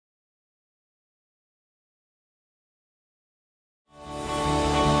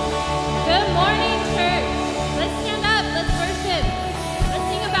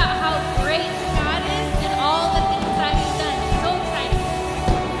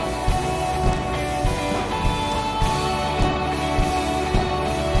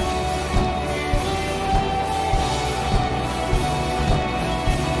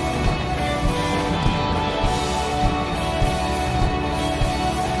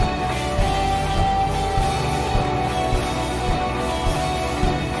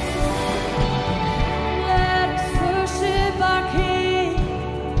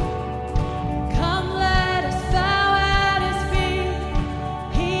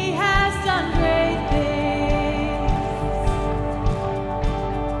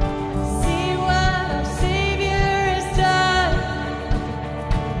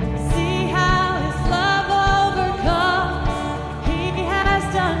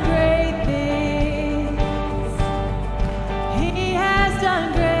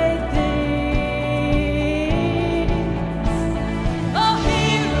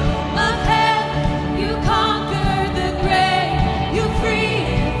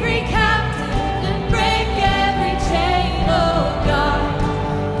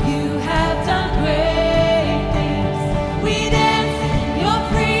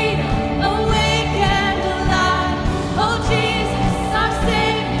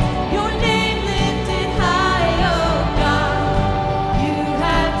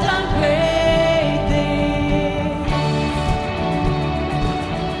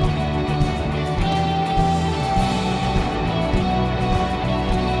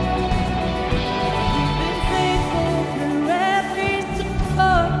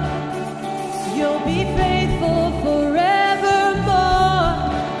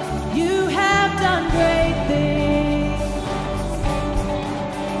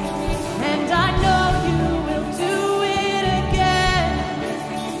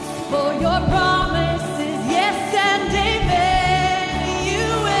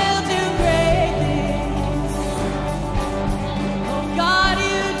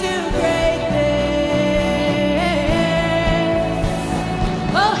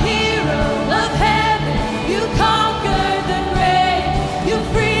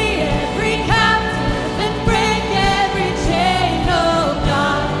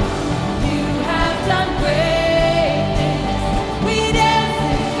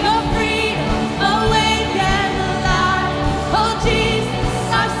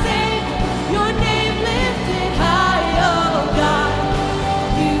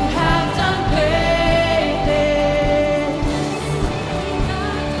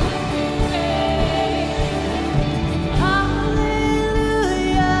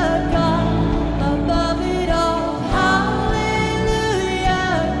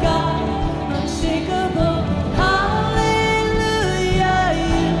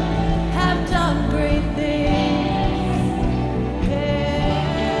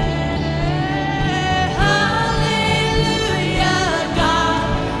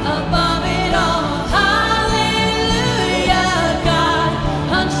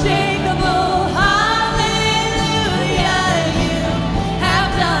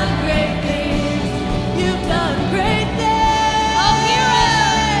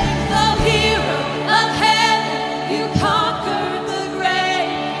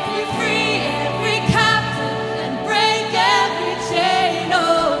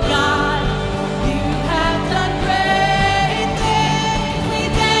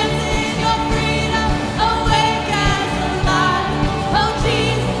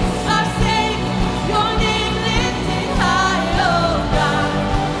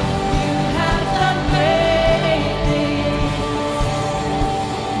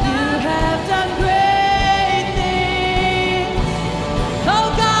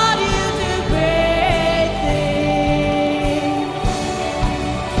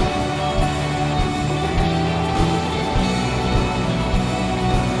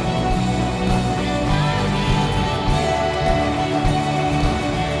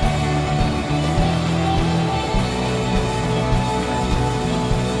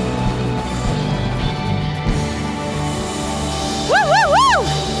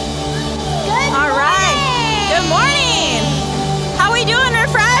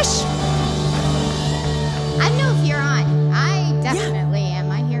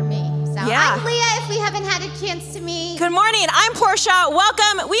Portia.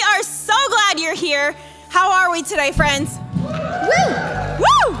 Welcome. We are so glad you're here. How are we today, friends? Woo!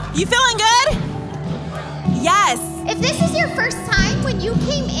 Woo! You feeling good? Yes. If this is your first time when you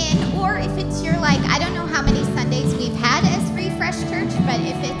came in, or if it's your, I don't know how many Sundays we've had as Refresh Church, but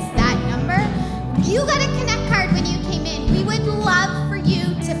if it's that number, you got a Connect card when you came in. We would love for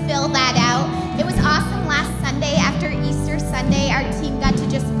you to fill that out. It was awesome last Sunday after Easter Sunday. Our team got to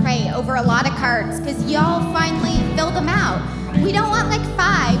just pray over a lot of cards because y'all finally filled them out. We don't want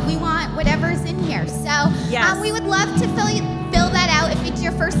 5. We want whatever's in here. So yes. We would love to fill that out. If it's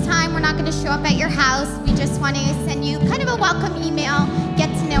your first time, we're not going to show up at your house. We just want to send you kind of a welcome email, get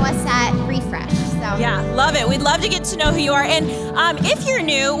to know us at Refresh. So yeah, love it. We'd love to get to know who you are. And if you're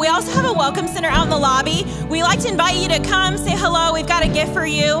new, we also have a welcome center out in the lobby. We like to invite you to come, say hello. We've got a gift for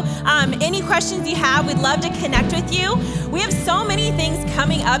you. Any questions you have, we'd love to connect with you. We have so many things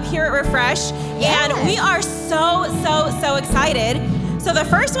coming up here at Refresh, and we are so excited. So the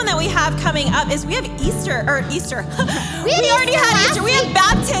first one that we have coming up is we have Easter. We already had Easter. We have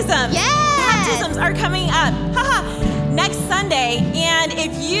baptisms. Yes. Baptisms are coming up next Sunday. And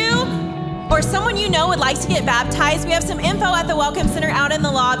if you or someone you know would like to get baptized, we have some info at the Welcome Center out in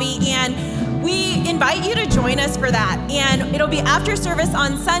the lobby, and we invite you to join us for that. And it'll be after service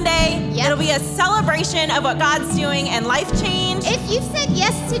on Sunday. Yep. It'll be a celebration of what God's doing and life change. If you've said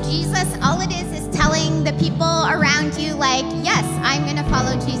yes to Jesus, all it is telling the people around you, yes, I'm going to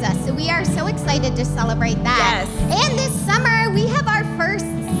follow Jesus. So we are so excited to celebrate that. Yes. And this summer, we have our first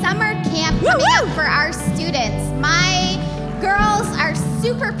summer camp coming up for our students. My girls are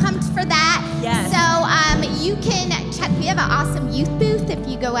super pumped for that. Yes. So you can check. We have an awesome youth booth if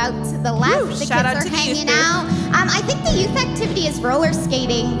you go out to the left. The Shout out kids are to the hanging youth booth. out. I think the youth activity is roller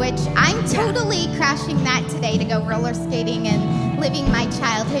skating, which I'm totally crashing that today to go roller skating and living my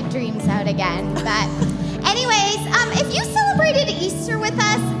childhood dreams out again. But anyways, if you celebrated Easter with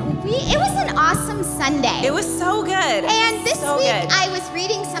us, it was an awesome Sunday. It was so good. And this so week, good. I was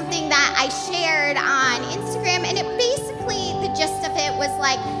reading something that I shared on Instagram, and it basically, the gist of it was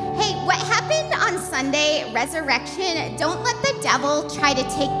hey, what happened on Sunday, resurrection, don't let the devil try to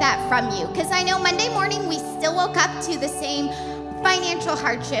take that from you. Because I know Monday morning, we still woke up to the same financial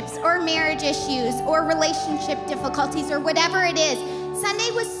hardships or marriage issues or relationship difficulties or whatever it is. Sunday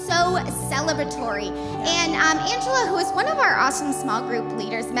was so celebratory. And Angela, who is one of our awesome small group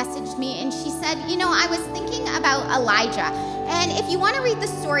leaders, messaged me and she said, I was thinking about Elijah. And if you want to read the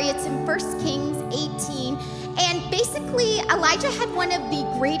story, it's in 1 Kings 18. And basically, Elijah had one of the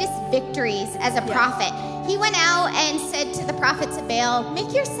greatest victories as a prophet. He went out and said to the prophets of Baal,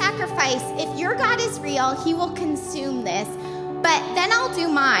 make your sacrifice. If your God is real, he will consume this. But then I'll do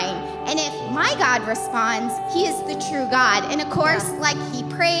mine. And if my God responds, he is the true God. And of course, he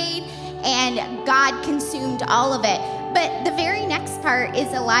prayed and God consumed all of it. But the very next part is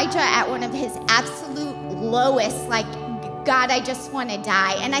Elijah at one of his absolute lowest, God, I just want to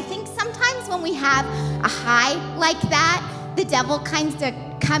die. And I think sometimes when we have a high like that, the devil kind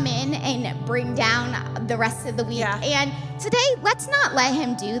of come in and bring down the rest of the week. Yeah. And today, let's not let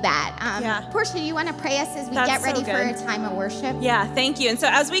him do that. Portia, do you want to pray us as we get ready for a time of worship? Yeah, thank you. And so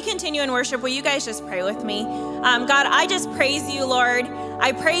as we continue in worship, will you guys just pray with me? God, I just praise you, Lord.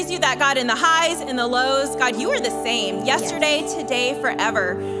 I praise you that, God, in the highs, in the lows, God, you are the same yesterday, today,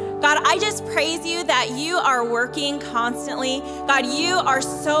 forever. God, I just praise you that you are working constantly. God, you are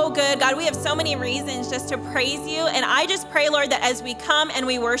so good. God, we have so many reasons just to praise you. And I just pray, Lord, that as we come and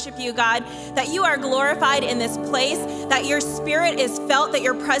we worship you, God, that you are glorified in this place, that your spirit is felt, that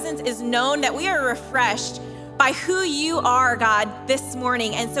your presence is known, that we are refreshed by who you are, God, this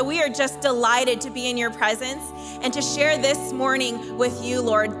morning. And so we are just delighted to be in your presence and to share this morning with you,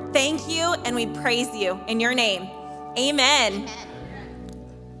 Lord. Thank you, and we praise you in your name. Amen. Amen.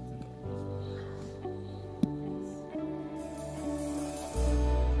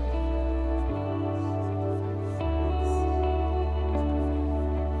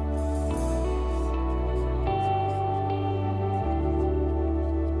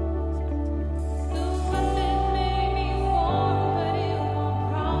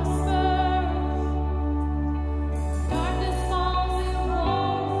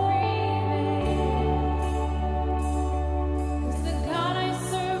 The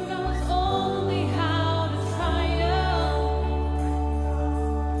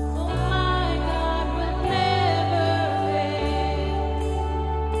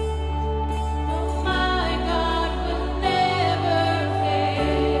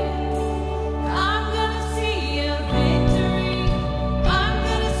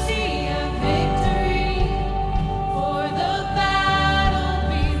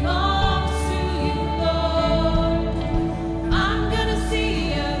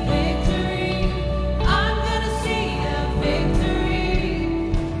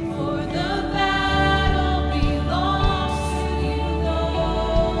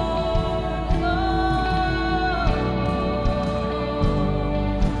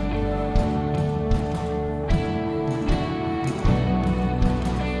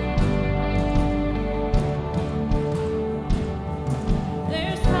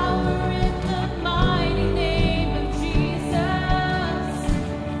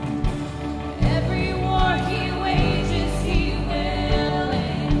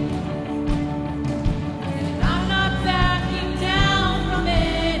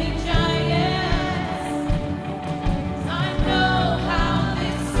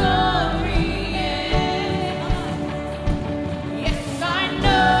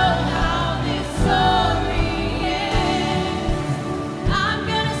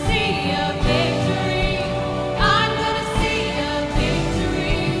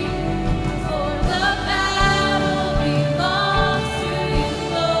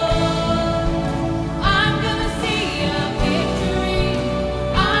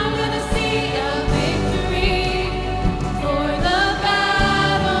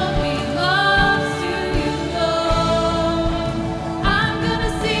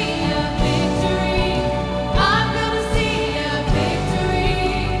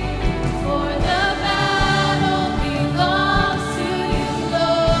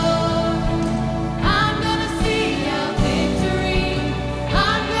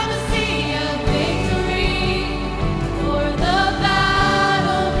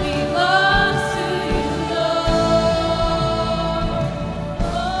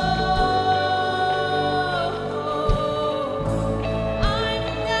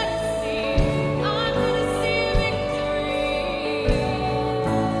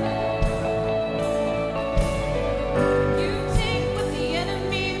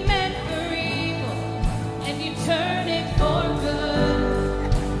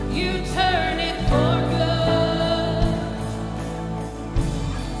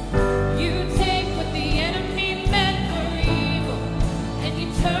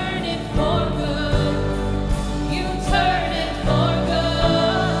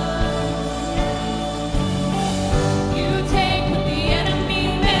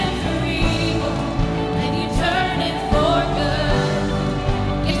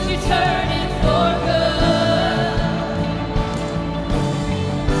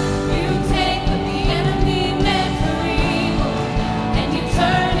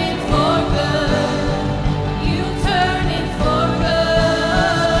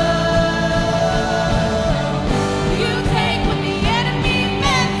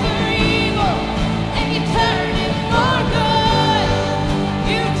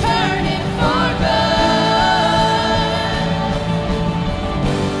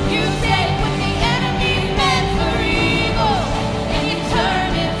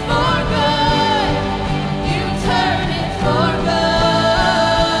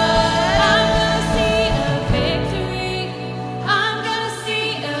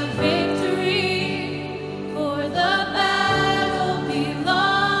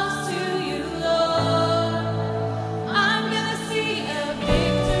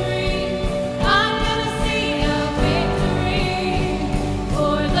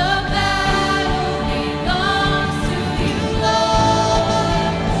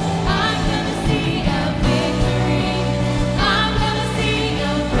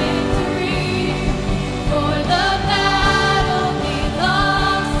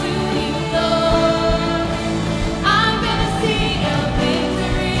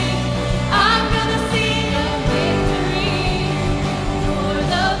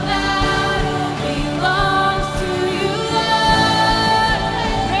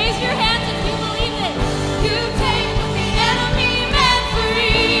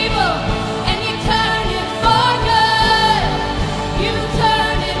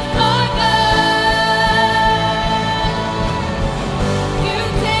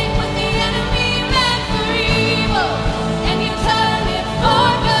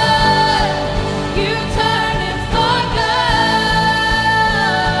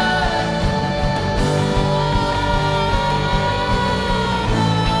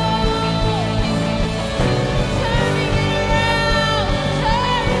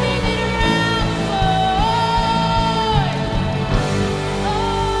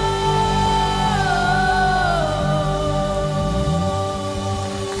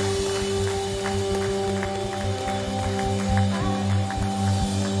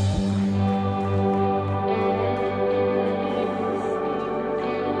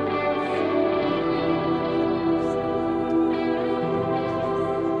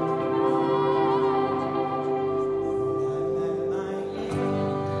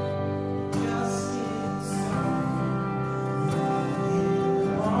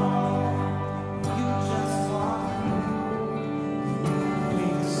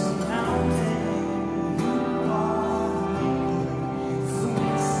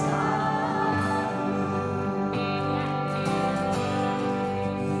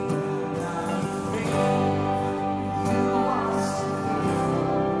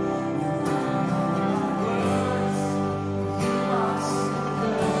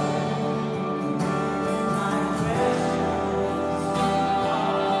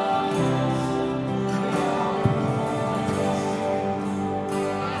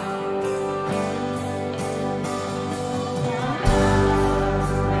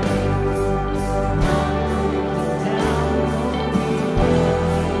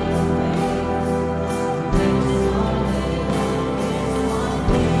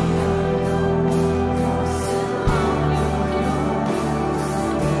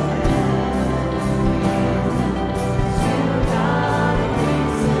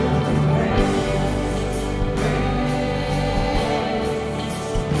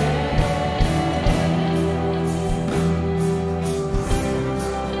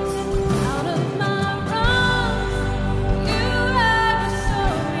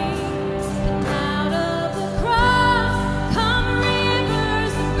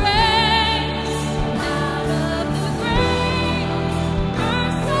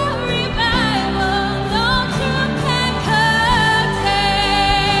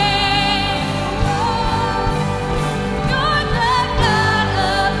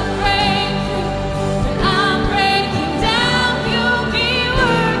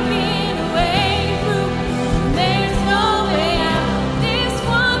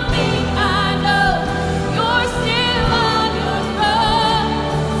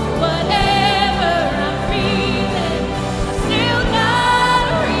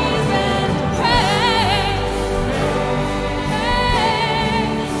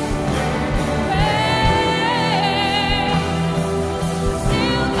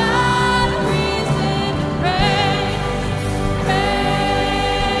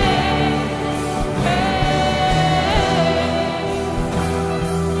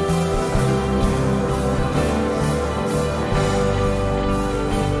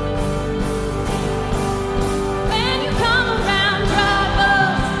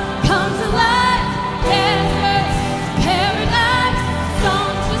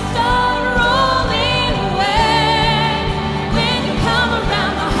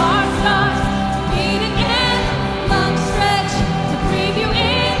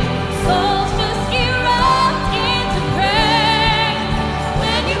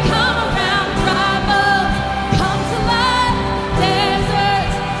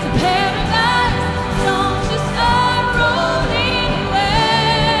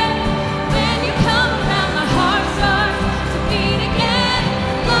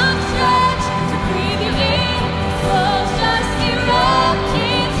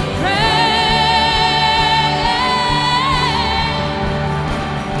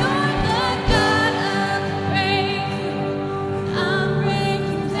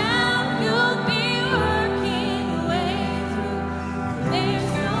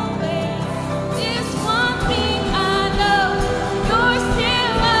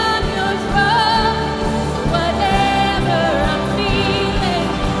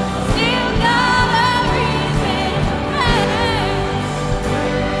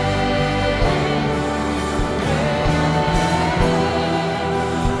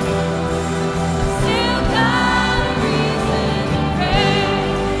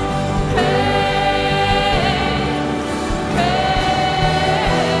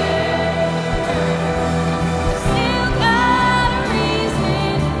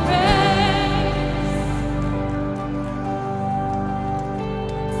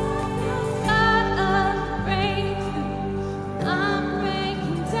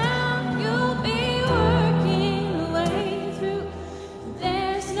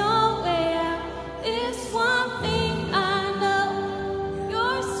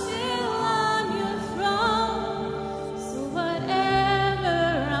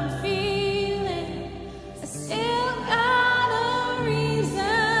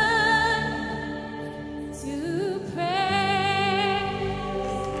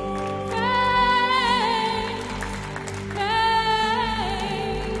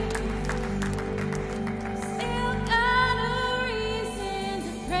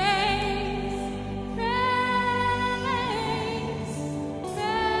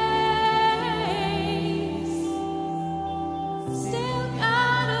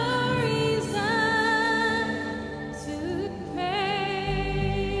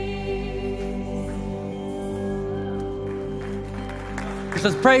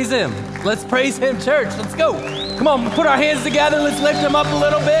Let's praise him. Let's praise him, church. Let's go. Come on, put our hands together. Let's lift him up a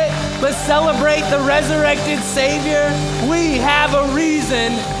little bit. Let's celebrate the resurrected Savior. We have a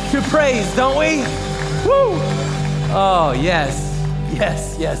reason to praise, don't we? Woo! Oh, yes.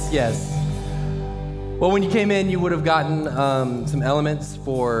 Yes, yes, yes. Well, when you came in, you would have gotten some elements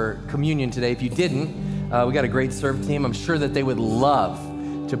for communion today. If you didn't, we got a great serve team. I'm sure that they would love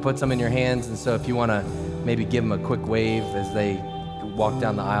to put some in your hands. And so if you want to maybe give them a quick wave as they walk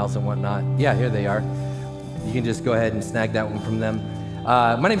down the aisles and whatnot. Yeah, here they are. You can just go ahead and snag that one from them.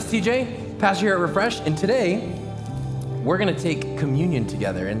 My name's TJ, pastor here at Refresh, and today we're going to take communion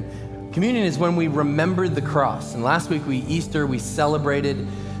together. And communion is when we remember the cross. And last week, Easter, we celebrated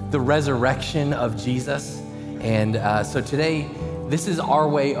the resurrection of Jesus. And so today, this is our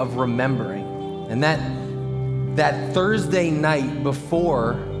way of remembering. And that Thursday night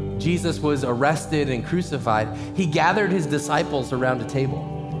before Jesus was arrested and crucified, he gathered his disciples around a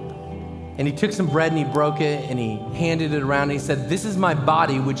table. And he took some bread and he broke it and he handed it around and he said, "This is my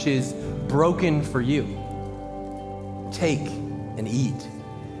body, which is broken for you. Take and eat."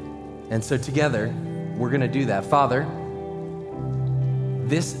 And so together, we're going to do that. Father,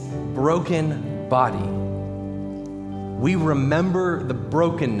 this broken body, we remember the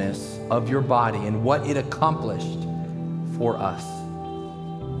brokenness of your body and what it accomplished for us.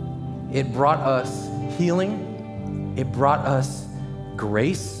 It brought us healing. It brought us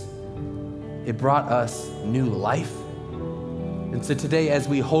grace. It brought us new life. And so today, as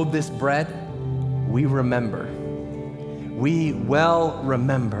we hold this bread, we remember. We well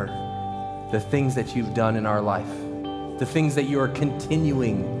remember the things that you've done in our life, the things that you are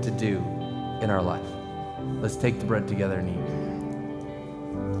continuing to do in our life. Let's take the bread together and eat.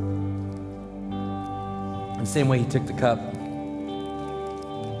 In the same way he took the cup,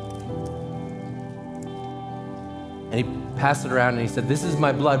 and he passed it around and he said, "This is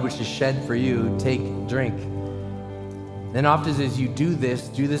my blood which is shed for you. Take, drink." Then often as you do this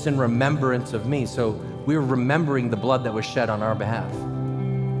in remembrance of me. So we're remembering the blood that was shed on our behalf.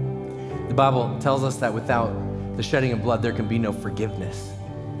 The Bible tells us that without the shedding of blood, there can be no forgiveness.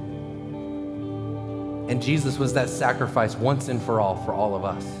 And Jesus was that sacrifice once and for all of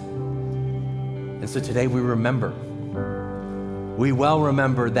us. And so today we remember. We well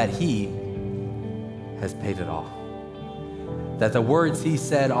remember that he has paid it all. That the words he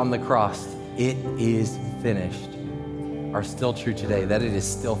said on the cross, "It is finished," are still true today, that it is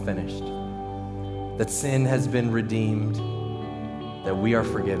still finished. That sin has been redeemed, that we are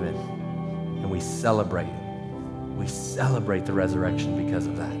forgiven, and we celebrate. We celebrate the resurrection because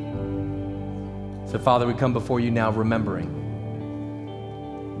of that. So Father, we come before you now remembering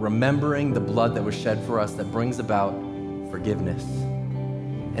the blood that was shed for us that brings about forgiveness.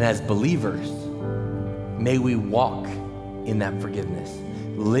 And as believers, may we walk in that forgiveness,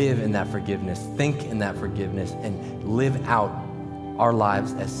 live in that forgiveness, think in that forgiveness, and live out our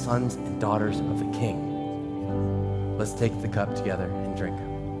lives as sons and daughters of the King. Let's take the cup together and drink.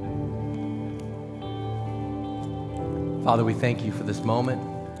 Father, we thank you for this moment,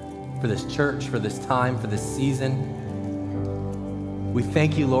 for this church, for this time, for this season. We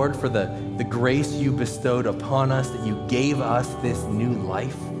thank you, Lord, for the grace you bestowed upon us, that you gave us this new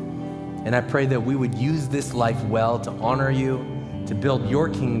life. And I pray that we would use this life well to honor you, to build your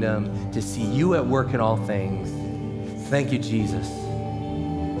kingdom, to see you at work in all things. Thank you, Jesus.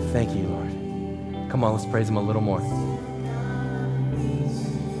 Thank you, Lord. Come on, let's praise him a little more.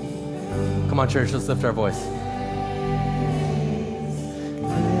 Come on, church, let's lift our voice.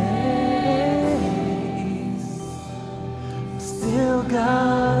 Still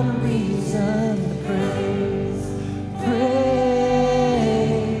got a reason to praise, praise,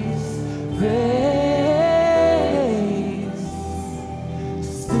 praise.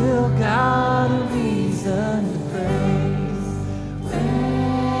 Still got a reason to praise, praise,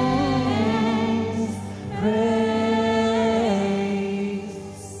 praise.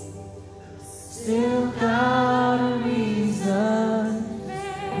 Still got a reason.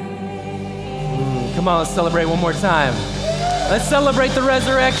 Come on, let's celebrate one more time. Let's celebrate the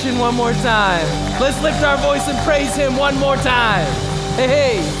resurrection one more time. Let's lift our voice and praise him one more time. Hey,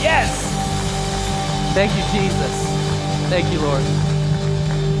 hey, yes. Thank you, Jesus. Thank you, Lord.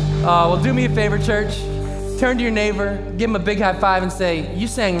 Well, do me a favor, church. Turn to your neighbor, give him a big high five and say, "You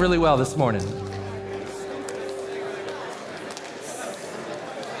sang really well this morning."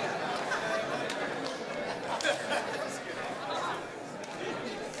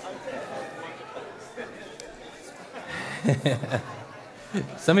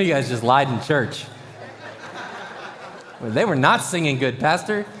 Some of you guys just lied in church. Well, they were not singing good,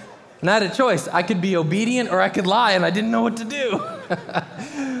 Pastor. And I had a choice. I could be obedient or I could lie, and I didn't know what to do.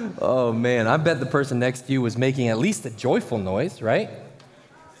 Oh, man. I bet the person next to you was making at least a joyful noise, right?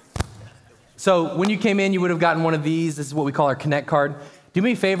 So when you came in, you would have gotten one of these. This is what we call our Connect card. Do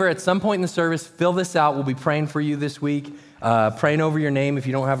me a favor, at some point in the service, fill this out. We'll be praying for you this week, praying over your name. If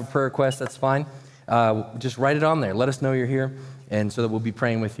you don't have a prayer request, that's fine. Just write it on there. Let us know you're here, and so that we'll be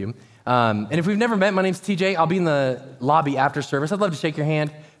praying with you. And if we've never met, my name's TJ. I'll be in the lobby after service. I'd love to shake your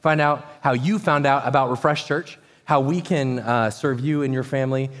hand, find out how you found out about Refresh Church, how we can serve you and your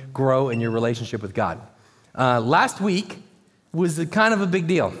family, grow in your relationship with God. Last week was kind of a big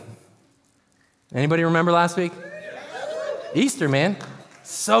deal. Anybody remember last week? Easter, man.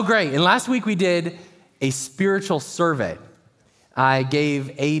 So great. And last week we did a spiritual survey. I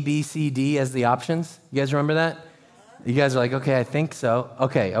gave A, B, C, D as the options. You guys remember that? You guys are like, okay, I think so.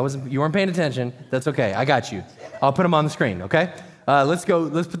 Okay, you weren't paying attention. That's okay, I got you. I'll put them on the screen, okay? Let's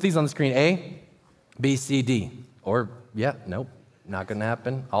put these on the screen. A, B, C, D. Or, yeah, nope, not gonna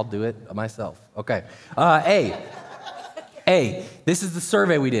happen. I'll do it myself. Okay, A, this is the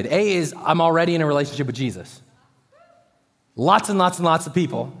survey we did. A is, I'm already in a relationship with Jesus. Lots and lots and lots of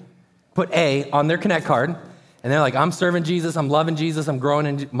people put A on their Connect card, and they're like, I'm serving Jesus, I'm loving Jesus, I'm growing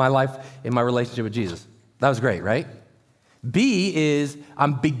in my life, in my relationship with Jesus. That was great, right? B is,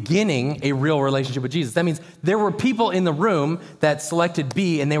 I'm beginning a real relationship with Jesus. That means there were people in the room that selected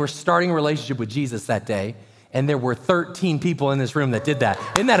B, and they were starting a relationship with Jesus that day, and there were 13 people in this room that did that.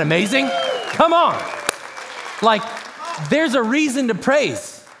 Isn't that amazing? Come on. Like, there's a reason to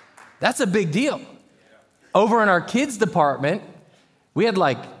praise. That's a big deal. Over in our kids department, we had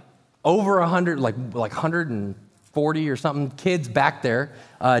like over 100, like 140 or something kids back there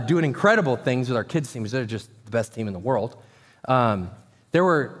doing incredible things with our kids teams. They're just the best team in the world. There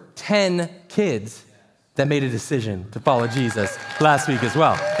were 10 kids that made a decision to follow Jesus last week as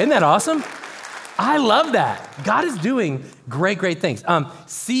well. Isn't that awesome? I love that. God is doing great, great things.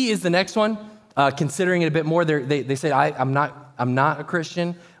 C is the next one. Considering it a bit more, they say, I'm not a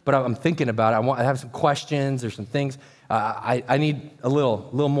Christian, but I'm thinking about it. I have some questions or some things. I need a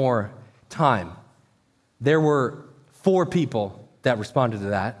little more time. There were 4 people that responded to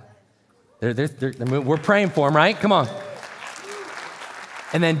that. We're praying for them, right? Come on.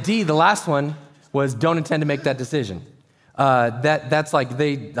 And then D, the last one, was don't intend to make that decision. That's like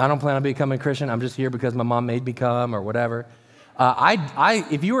I don't plan on becoming a Christian. I'm just here because my mom made me come or whatever.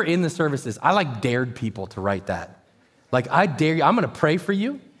 If you were in the services, I dared people to write that. I dare you. I'm going to pray for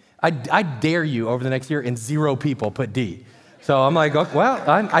you. I dare you over the next year, and 0 people put D. So I'm like, okay, well,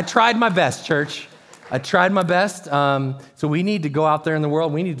 I tried my best, church. I tried my best. So we need to go out there in the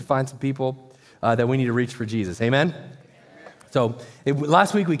world. We need to find some people that we need to reach for Jesus. Amen? So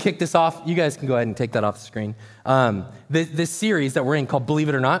last week we kicked this off. You guys can go ahead and take that off the screen. This series that we're in called Believe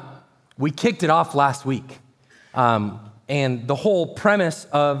It or Not, we kicked it off last week. And the whole premise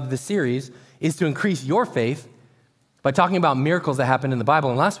of the series is to increase your faith by talking about miracles that happened in the Bible.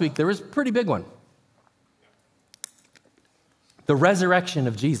 And last week, there was a pretty big one. The resurrection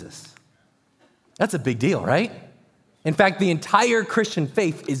of Jesus. That's a big deal, right? In fact, the entire Christian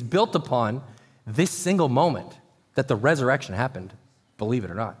faith is built upon this single moment that the resurrection happened, believe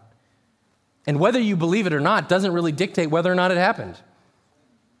it or not. And whether you believe it or not doesn't really dictate whether or not it happened.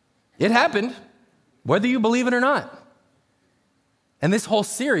 It happened, whether you believe it or not. And this whole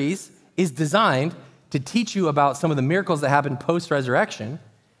series is designed to teach you about some of the miracles that happened post-resurrection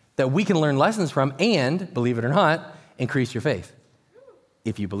that we can learn lessons from and, believe it or not, increase your faith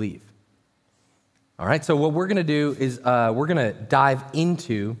if you believe. All right, so what we're going to do is we're going to dive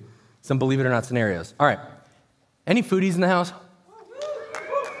into some believe it or not scenarios. All right, any foodies in the house?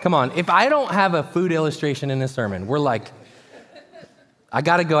 Come on, if I don't have a food illustration in this sermon, we're like, I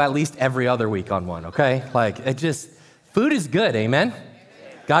got to go at least every other week on one, okay? Food is good, amen?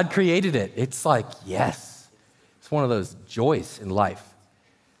 God created it. It's like, yes. It's one of those joys in life.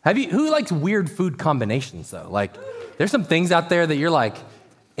 Who likes weird food combinations, though? There's some things out there that you're like,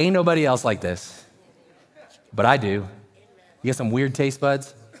 ain't nobody else like this. But I do. You got some weird taste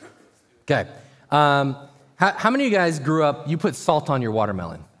buds? Okay. How many of you guys grew up, you put salt on your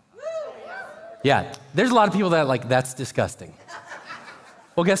watermelon? Yeah. There's a lot of people that that's disgusting.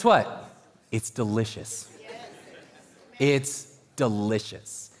 Well, guess what? It's delicious. It's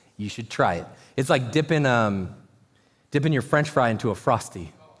delicious. You should try it. It's like dipping your French fry into a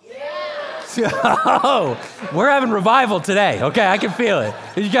Frosty. Yeah. Oh, we're having revival today. Okay, I can feel it.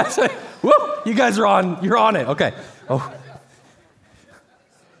 You guys, woo, you guys are on. You're on it. Okay. Oh.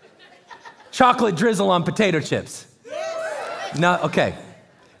 Chocolate drizzle on potato chips. No. Okay.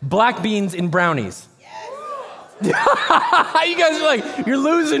 Black beans in brownies. You guys are like, you're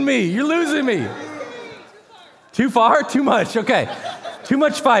losing me. You're losing me. Too far? Too much, okay. Too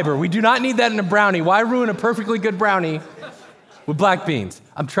much fiber. We do not need that in a brownie. Why ruin a perfectly good brownie with black beans?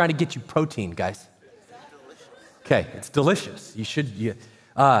 I'm trying to get you protein, guys. Okay, it's delicious. You should,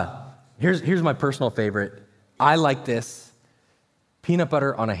 here's my personal favorite. I like this, peanut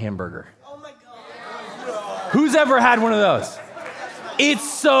butter on a hamburger. Oh my God. Who's ever had one of those?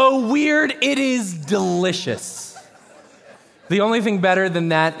 It's so weird, it is delicious. The only thing better than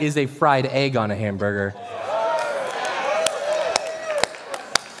that is a fried egg on a hamburger.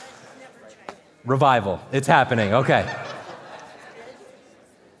 Revival, it's happening, okay.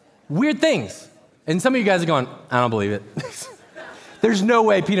 Weird things. And some of you guys are going, I don't believe it. There's no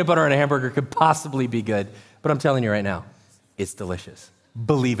way peanut butter on a hamburger could possibly be good. But I'm telling you right now, it's delicious.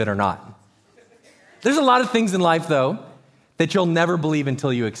 Believe it or not. There's a lot of things in life, though, that you'll never believe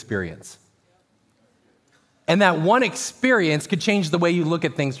until you experience. And that one experience could change the way you look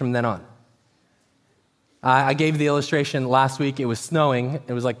at things from then on. I gave the illustration last week. It was snowing.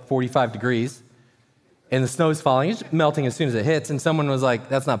 It was like 45 degrees. And the snow is falling. It's melting as soon as it hits. And someone was like,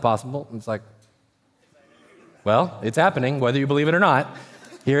 that's not possible. And it's like, well, it's happening, whether you believe it or not.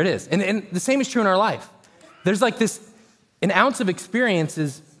 Here it is. And the same is true in our life. There's like this, an ounce of experience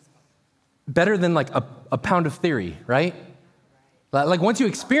is better than like a pound of theory, right? Like once you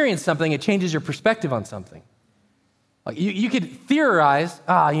experience something, it changes your perspective on something. Like you could theorize,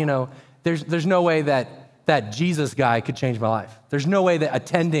 there's no way that Jesus guy could change my life. There's no way that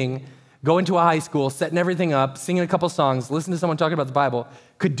going to a high school, setting everything up, singing a couple songs, listening to someone talking about the Bible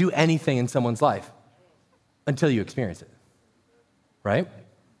could do anything in someone's life until you experience it, right?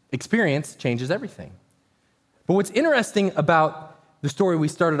 Experience changes everything. But what's interesting about the story we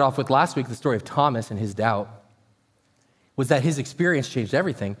started off with last week, the story of Thomas and his doubt, was that his experience changed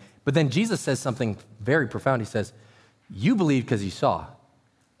everything. But then Jesus says something very profound. He says, you believe because you saw,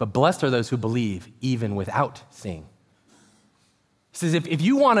 but blessed are those who believe even without seeing. He says, if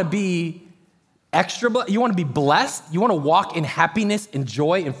you want to be you want to be blessed, you want to walk in happiness and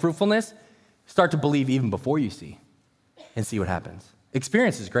joy and fruitfulness, start to believe even before you see and see what happens.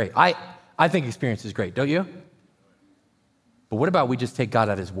 Experience is great. I think experience is great, don't you? But what about we just take God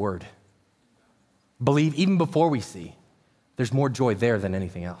at his word? Believe even before we see. There's more joy there than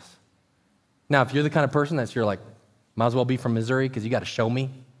anything else. Now, if you're the kind of person you're like, might as well be from Missouri because you got to show me.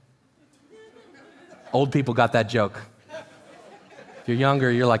 Old people got that joke. If you're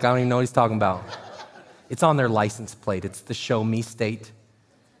younger, you're like, I don't even know what he's talking about. It's on their license plate. It's the show me state.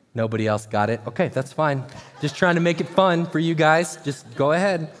 Nobody else got it. Okay, that's fine. Just trying to make it fun for you guys. Just go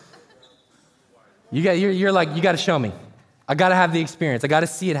ahead. You're like, you got to show me. I got to have the experience. I got to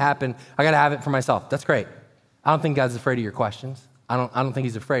see it happen. I got to have it for myself. That's great. I don't think God's afraid of your questions. I don't think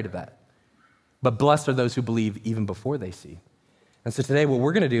he's afraid of that. But blessed are those who believe even before they see. And so today what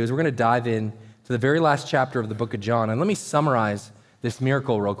we're going to do is we're going to dive in to the very last chapter of the book of John. And let me summarize this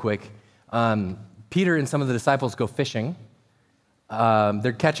miracle real quick. Peter and some of the disciples go fishing.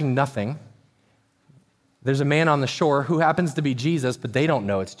 They're catching nothing. There's a man on the shore who happens to be Jesus, but they don't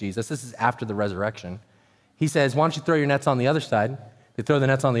know it's Jesus. This is after the resurrection. He says, why don't you throw your nets on the other side? They throw the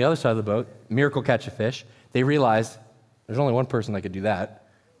nets on the other side of the boat. Miracle catch a fish. They realize there's only one person that could do that,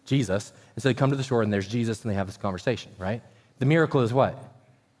 Jesus. And so they come to the shore and there's Jesus and they have this conversation, right? The miracle is what?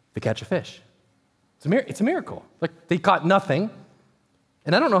 They catch a fish. It's a miracle. Like they caught nothing.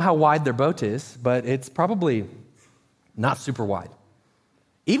 And I don't know how wide their boat is, but it's probably not super wide.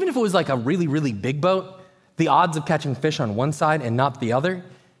 Even if it was like a really, really big boat, the odds of catching fish on one side and not the other,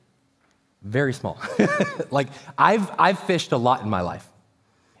 very small. Like I've fished a lot in my life.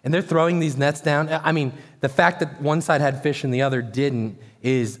 And they're throwing these nets down. I mean, the fact that one side had fish and the other didn't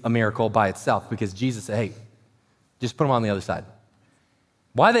is a miracle by itself because Jesus said, hey, just put them on the other side.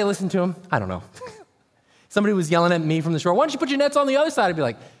 Why they listened to him? I don't know. Somebody was yelling at me from the shore, why don't you put your nets on the other side? I'd be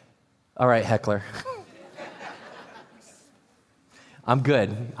like, all right, heckler. I'm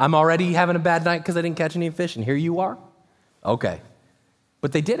good. I'm already having a bad night because I didn't catch any fish, and here you are? Okay.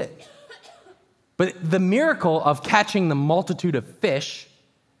 But they did it. But the miracle of catching the multitude of fish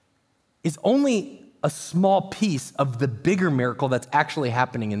is only a small piece of the bigger miracle that's actually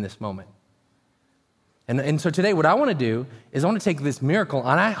happening in this moment. And so today what I want to do is I want to take this miracle,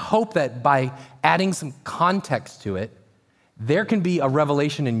 and I hope that by adding some context to it, there can be a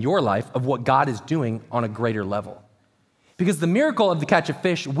revelation in your life of what God is doing on a greater level. Because the miracle of the catch of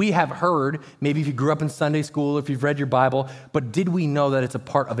fish, we have heard, maybe if you grew up in Sunday school, if you've read your Bible, but did we know that it's a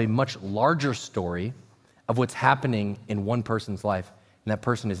part of a much larger story of what's happening in one person's life, and that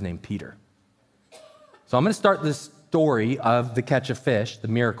person is named Peter. So I'm going to start this story of the catch of fish, the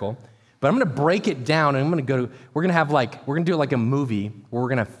miracle, but I'm going to break it down, and we're going to do it like a movie where we're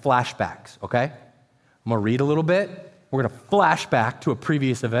going to have flashbacks, okay? I'm going to read a little bit. We're going to flash back to a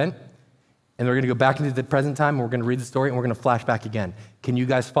previous event. And we're going to go back into the present time. And we're going to read the story. And we're going to flash back again. Can you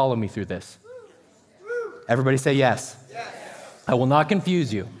guys follow me through this? Everybody say yes. Yes. I will not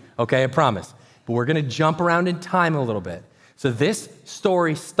confuse you. Okay, I promise. But we're going to jump around in time a little bit. So this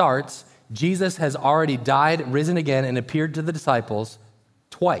story starts, Jesus has already died, risen again, and appeared to the disciples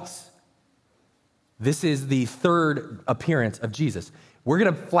twice. This is the third appearance of Jesus. We're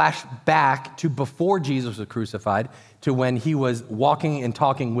going to flash back to before Jesus was crucified, to when he was walking and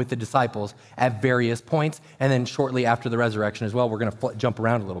talking with the disciples at various points, and then shortly after the resurrection as well. We're going to jump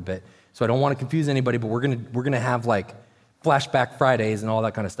around a little bit. So I don't want to confuse anybody, but we're going to have like flashback Fridays and all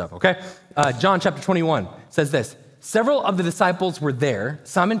that kind of stuff, okay? John chapter 21 says this. Several of the disciples were there,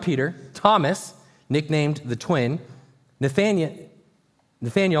 Simon Peter, Thomas, nicknamed the twin,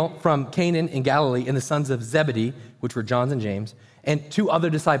 Nathanael from Canaan in Galilee, and the sons of Zebedee, which were John and James, and 2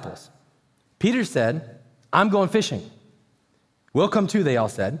 other disciples. Peter said, I'm going fishing. We'll come too, they all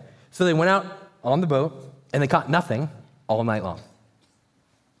said. So they went out on the boat, and they caught nothing all night long.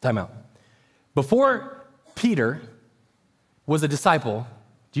 Time out. Before Peter was a disciple,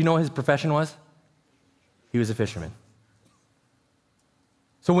 do you know what his profession was? He was a fisherman.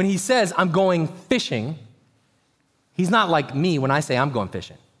 So when he says, I'm going fishing, he's not like me when I say I'm going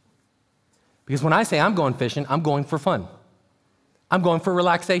fishing. Because when I say I'm going fishing, I'm going for fun. I'm going for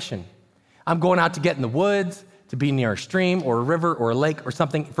relaxation. I'm going out to get in the woods, to be near a stream or a river or a lake or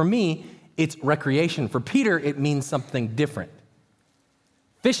something. For me, it's recreation. For Peter, it means something different.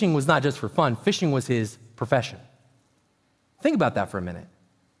 Fishing was not just for fun. Fishing was his profession. Think about that for a minute.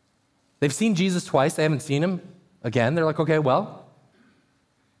 They've seen Jesus twice. They haven't seen him again. They're like, okay, well,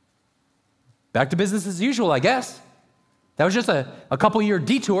 back to business as usual, I guess. That was just a couple-year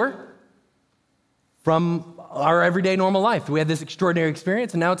detour from our everyday normal life. We had this extraordinary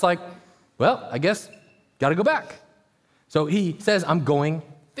experience, and now it's like, well, I guess got to go back. So he says, I'm going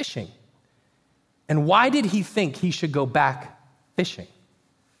fishing. And why did he think he should go back fishing?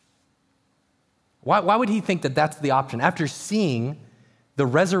 Why would he think that that's the option? After seeing the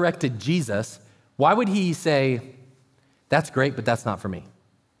resurrected Jesus, why would he say, that's great, but that's not for me?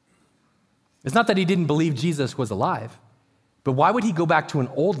 It's not that he didn't believe Jesus was alive, but why would he go back to an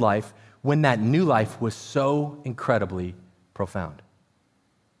old life when that new life was so incredibly profound?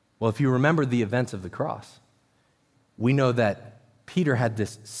 Well, if you remember the events of the cross, we know that Peter had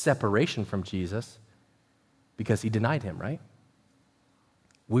this separation from Jesus because he denied him, right?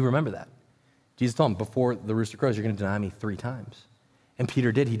 We remember that. Jesus told him, before the rooster crows, you're going to deny me 3 times. And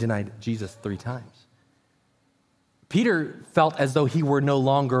Peter did. He denied Jesus 3 times. Peter felt as though he were no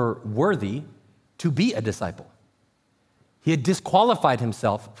longer worthy to be a disciple. He had disqualified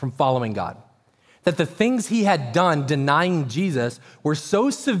himself from following God. That the things he had done denying Jesus were so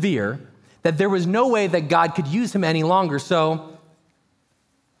severe that there was no way that God could use him any longer. So,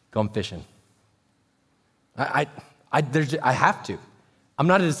 going fishing. I have to. I'm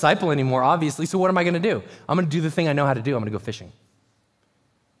not a disciple anymore, obviously, so what am I going to do? I'm going to do the thing I know how to do. I'm going to go fishing.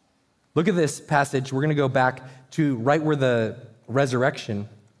 Look at this passage. We're going to go back to right where the resurrection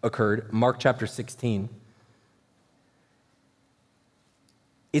occurred, Mark chapter 16.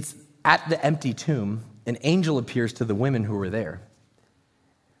 It's at the empty tomb. An angel appears to the women who were there.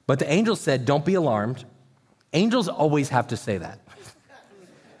 But the angel said, don't be alarmed. Angels always have to say that.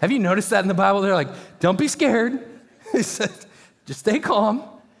 Have you noticed that in the Bible? They're like, don't be scared. He says, just stay calm.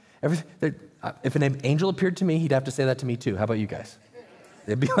 If an angel appeared to me, he'd have to say that to me too. How about you guys?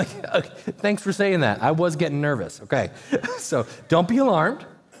 They'd be like, okay, thanks for saying that. I was getting nervous. Okay, so don't be alarmed.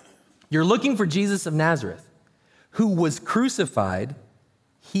 You're looking for Jesus of Nazareth, who was crucified.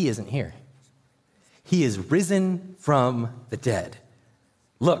 He isn't here. He is risen from the dead.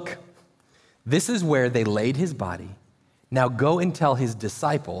 Look, this is where they laid his body. Now go and tell his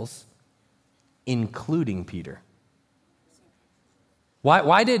disciples, including Peter.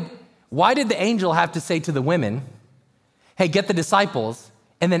 Why did the angel have to say to the women, hey, get the disciples,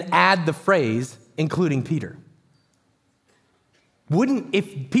 and then add the phrase, including Peter?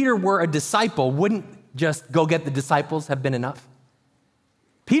 If Peter were a disciple, wouldn't just go get the disciples have been enough?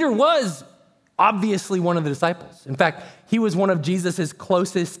 Peter was obviously one of the disciples. In fact, he was one of Jesus'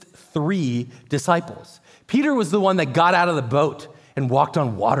 closest 3 disciples. Peter was the one that got out of the boat and walked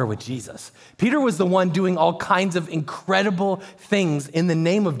on water with Jesus. Peter was the one doing all kinds of incredible things in the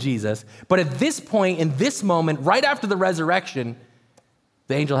name of Jesus. But at this point, in this moment, right after the resurrection,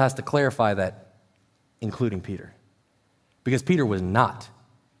 the angel has to clarify that, including Peter. Because Peter was not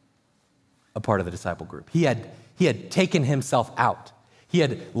a part of the disciple group. He had taken himself out. He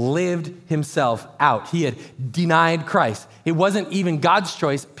had lived himself out. He had denied Christ. It wasn't even God's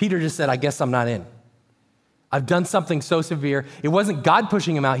choice. Peter just said, I guess I'm not in. I've done something so severe. It wasn't God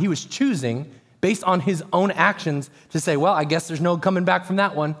pushing him out. He was choosing based on his own actions to say, well, I guess there's no coming back from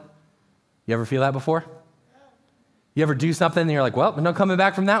that one. You ever feel that before? You ever do something and you're like, well, no coming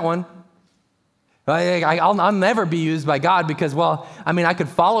back from that one. I'll never be used by God because, well, I mean, I could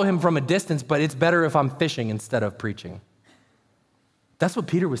follow him from a distance, but it's better if I'm fishing instead of preaching. That's what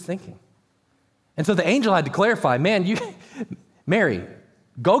Peter was thinking. And so the angel had to clarify, man, Mary,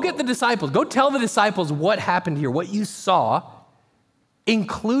 go get the disciples. Go tell the disciples what happened here, what you saw,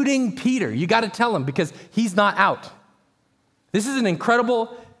 including Peter. You got to tell him because he's not out. This is an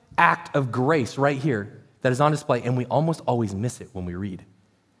incredible act of grace right here that is on display, and we almost always miss it when we read.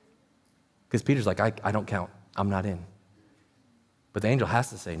 Because Peter's like, I don't count. I'm not in. But the angel has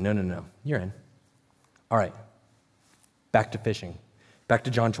to say, no, you're in. All right, back to fishing. Back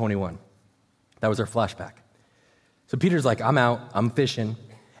to John 21. That was our flashback. So Peter's like, I'm out, I'm fishing.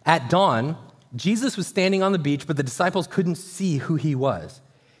 At dawn, Jesus was standing on the beach, but the disciples couldn't see who he was.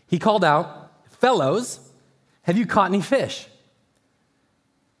 He called out, fellows, have you caught any fish?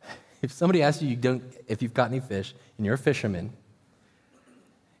 If somebody asks you if you've caught any fish and you're a fisherman,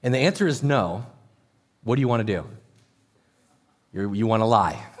 and the answer is no, what do you want to do? You want to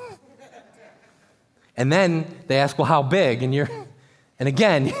lie. And then they ask, well, how big? And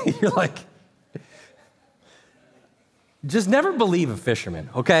again, you're like, just never believe a fisherman,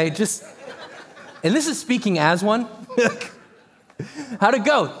 okay? And this is speaking as one. How'd it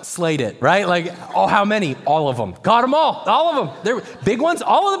go? Slayed it, right? Like, oh, how many? All of them. Got them all of them. There were big ones,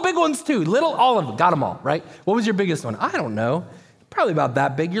 all of the big ones too. Little, all of them, got them all, right? What was your biggest one? I don't know. Probably about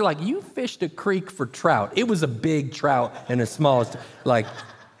that big. You're like, you fished a creek for trout. It was a big trout and a smallest, like,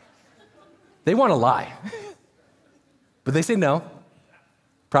 they want to lie. But they say no.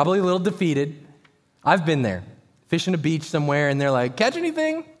 Probably a little defeated. I've been there, fishing a beach somewhere, and they're like, catch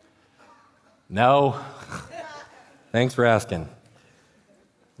anything? No. Thanks for asking.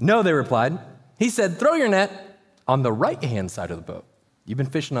 No, they replied. He said, throw your net on the right-hand side of the boat. You've been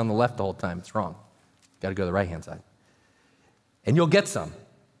fishing on the left the whole time. It's wrong. Got to go to the right-hand side. And you'll get some.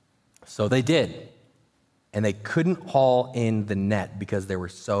 So they did. And they couldn't haul in the net because there were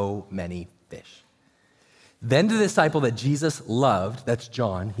so many fish. Then the disciple that Jesus loved, that's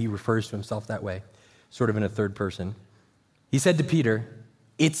John, he refers to himself that way, sort of in a third person. He said to Peter,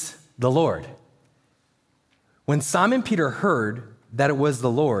 it's the Lord. When Simon Peter heard that it was the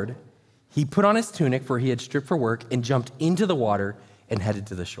Lord, he put on his tunic, for he had stripped for work, and jumped into the water and headed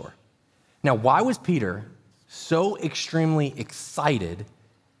to the shore. Now, why was Peter so extremely excited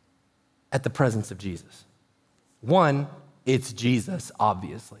at the presence of Jesus? One, it's Jesus,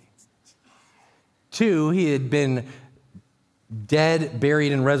 obviously. Two, he had been dead,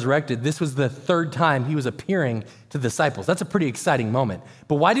 buried, and resurrected. This was the third time he was appearing to the disciples. That's a pretty exciting moment.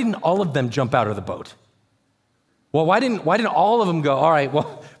 But why didn't all of them jump out of the boat? Well, why didn't all of them go, all right,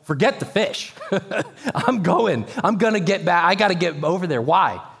 well, forget the fish. I'm going to get back. I got to get over there.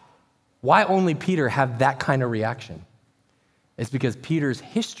 Why? Why only Peter have that kind of reaction? It's because Peter's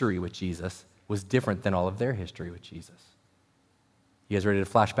history with Jesus was different than all of their history with Jesus. You guys ready to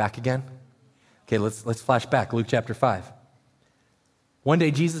flash back again? Okay, let's flash back. Luke chapter 5. One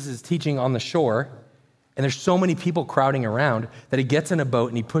day Jesus is teaching on the shore, and there's so many people crowding around that he gets in a boat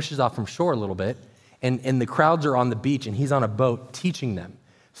and he pushes off from shore a little bit, and the crowds are on the beach, and he's on a boat teaching them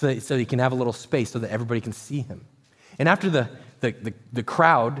so he can have a little space so that everybody can see him. And after the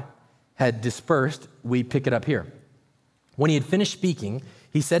crowd had dispersed, we pick it up here. When he had finished speaking,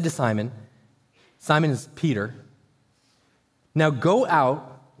 he said to Simon is Peter, now go out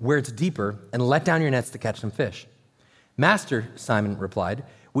where it's deeper and let down your nets to catch some fish. Master, Simon replied,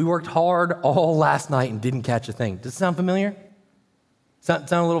 we worked hard all last night and didn't catch a thing. Does it sound familiar?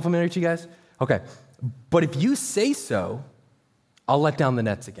 Sound a little familiar to you guys? Okay. But if you say so, I'll let down the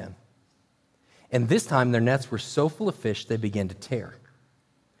nets again. And this time their nets were so full of fish they began to tear.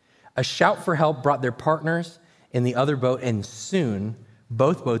 A shout for help brought their partners in the other boat, and soon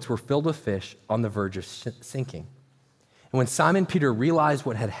both boats were filled with fish on the verge of sinking. And when Simon Peter realized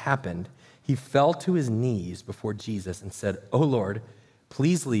what had happened, he fell to his knees before Jesus and said, "Oh Lord,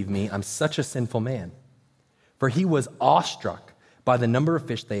 please leave me. I'm such a sinful man." For he was awestruck by the number of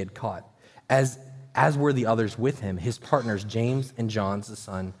fish they had caught, as were the others with him. His partners, James and John, the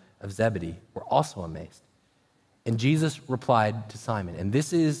son of Zebedee, were also amazed. And Jesus replied to Simon, and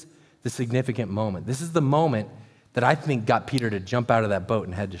this is the significant moment. This is the moment that I think got Peter to jump out of that boat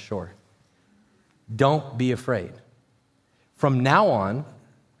and head to shore. Don't be afraid. From now on,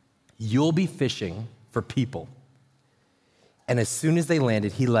 you'll be fishing for people. And as soon as they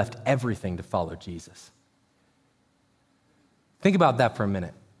landed, he left everything to follow Jesus. Think about that for a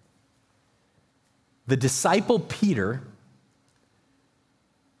minute. The disciple Peter,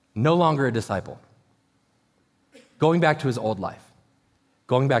 no longer a disciple, going back to his old life,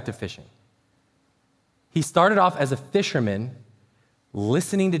 going back to fishing. He started off as a fisherman,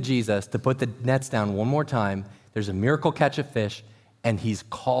 listening to Jesus to put the nets down one more time. There's a miracle catch of fish, and he's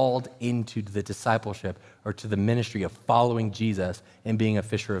called into the discipleship or to the ministry of following Jesus and being a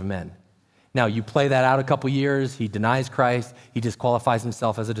fisher of men. Now, you play that out a couple years, he denies Christ, he disqualifies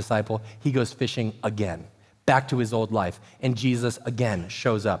himself as a disciple, he goes fishing again, back to his old life, and Jesus again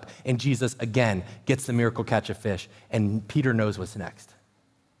shows up, and Jesus again gets the miracle catch of fish, and Peter knows what's next.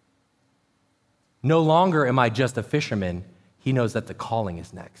 No longer am I just a fisherman, he knows that the calling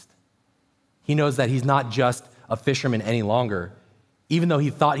is next. He knows that he's not just a fisherman any longer. Even though he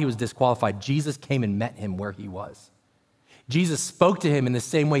thought he was disqualified, Jesus came and met him where he was. Jesus spoke to him in the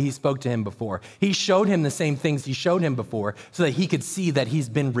same way he spoke to him before. He showed him the same things he showed him before so that he could see that he's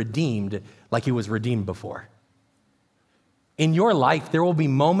been redeemed like he was redeemed before. In your life, there will be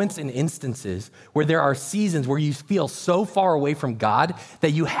moments and instances where there are seasons where you feel so far away from God that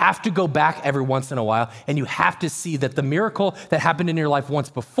you have to go back every once in a while and you have to see that the miracle that happened in your life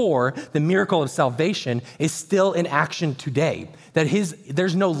once before, the miracle of salvation, is still in action today. That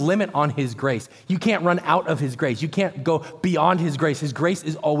there's no limit on his grace. You can't run out of his grace. You can't go beyond his grace. His grace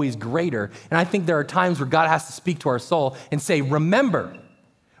is always greater. And I think there are times where God has to speak to our soul and say, remember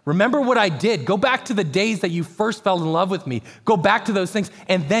what I did. Go back to the days that you first fell in love with me. Go back to those things,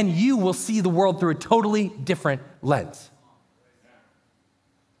 and then you will see the world through a totally different lens.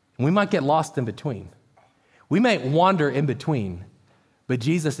 We might get lost in between. We might wander in between, but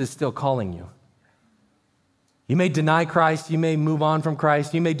Jesus is still calling you. You may deny Christ. You may move on from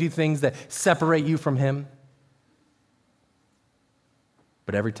Christ. You may do things that separate you from him.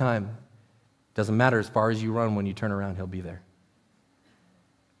 But every time, it doesn't matter as far as you run, when you turn around, he'll be there.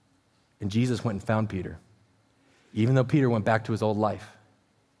 And Jesus went and found Peter. Even though Peter went back to his old life,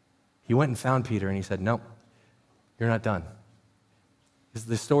 he went and found Peter and he said, no, you're not done.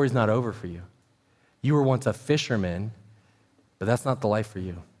 The story's not over for you. You were once a fisherman, but that's not the life for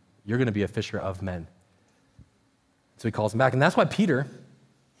you. You're going to be a fisher of men. So he calls him back. And that's why Peter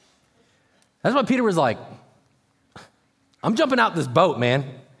was like, I'm jumping out this boat, man.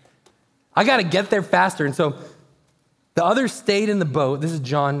 I got to get there faster. And so the others stayed in the boat. This is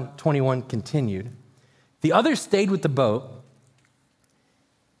John 21 continued. The others stayed with the boat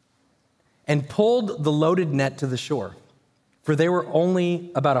and pulled the loaded net to the shore, for they were only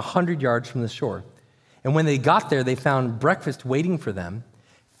about 100 yards from the shore. And when they got there, they found breakfast waiting for them,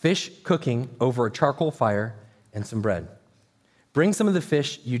 fish cooking over a charcoal fire, and some bread. Bring some of the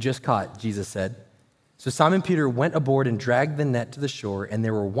fish you just caught, Jesus said. So Simon Peter went aboard and dragged the net to the shore, and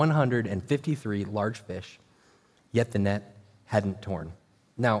there were 153 large fish, yet the net hadn't torn.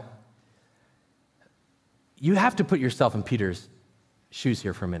 Now, you have to put yourself in Peter's shoes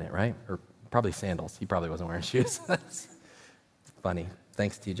here for a minute, right? Or probably sandals. He probably wasn't wearing shoes. That's funny.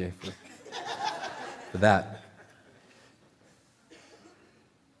 Thanks, TJ, for that.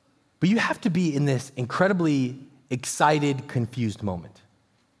 But you have to be in this incredibly excited, confused moment.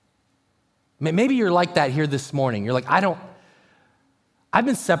 Maybe you're like that here this morning. You're like, I've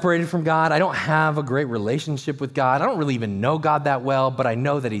been separated from God. I don't have a great relationship with God. I don't really even know God that well, but I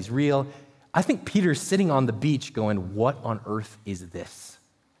know that he's real. I think Peter's sitting on the beach going, what on earth is this?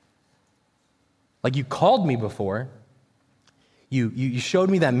 Like, you called me before. You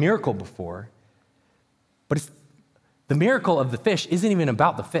showed me that miracle before. But the miracle of the fish isn't even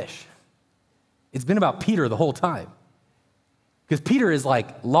about the fish. It's been about Peter the whole time. Because Peter is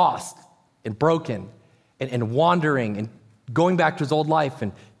like lost and broken and wandering and going back to his old life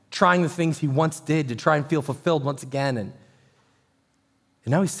and trying the things he once did to try and feel fulfilled once again. And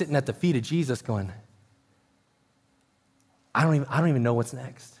now he's sitting at the feet of Jesus going, I don't even know what's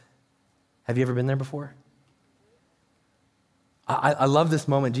next. Have you ever been there before? I love this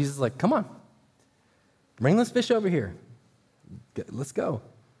moment. Jesus is like, come on, bring this fish over here. Let's go.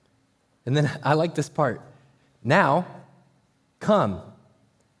 And then I like this part. Now, come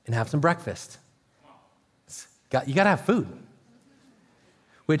and have some breakfast. You got to have food.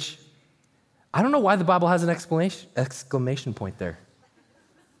 Which, I don't know why the Bible has an exclamation point there.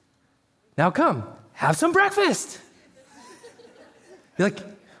 Now come, have some breakfast. You're like,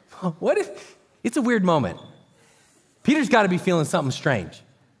 what if? It's a weird moment. Peter's got to be feeling something strange.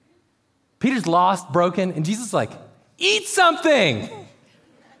 Peter's lost, broken, and Jesus is like, eat something.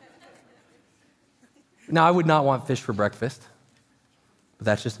 Now, I would not want fish for breakfast, but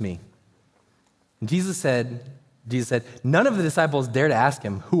that's just me. And Jesus said, none of the disciples dared to ask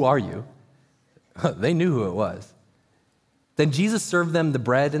him, who are you? They knew who it was. Then Jesus served them the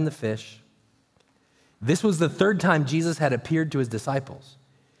bread and the fish. This was the third time Jesus had appeared to his disciples.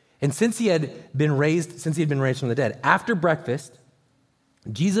 And since he had been raised from the dead, after breakfast,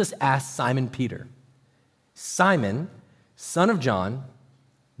 Jesus asked Simon Peter, "Simon, son of John,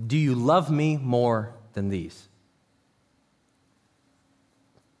 do you love me more than these?"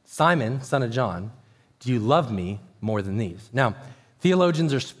 Simon, son of John, do you love me more than these? Now,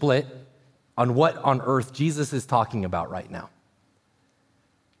 theologians are split on what on earth Jesus is talking about right now.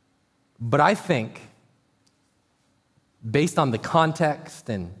 But I think, based on the context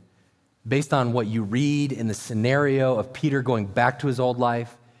and based on what you read in the scenario of Peter going back to his old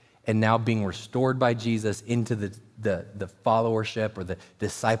life and now being restored by Jesus into the followership or the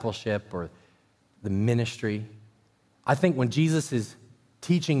discipleship or the ministry, I think when Jesus is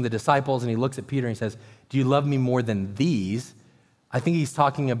teaching the disciples and he looks at Peter and he says, "Do you love me more than these?" I think he's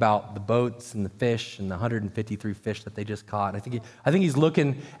talking about the boats and the fish and the 153 fish that they just caught. I think he's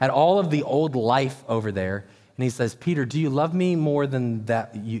looking at all of the old life over there, and he says, "Peter, do you love me more than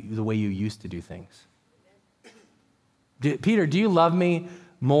that? The way you used to do things? Peter, do you love me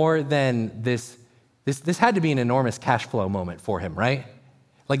more than this?" This had to be an enormous cash flow moment for him, right?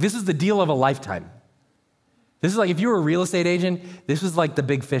 Like, this is the deal of a lifetime. This is like if you were a real estate agent, this was like the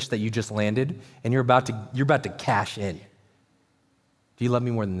big fish that you just landed, and you're about to cash in. Do you love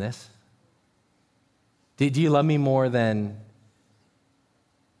me more than this? Do you love me more than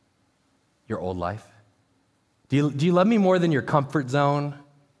your old life? Do you love me more than your comfort zone?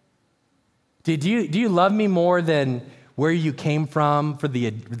 Do you love me more than where you came from, for the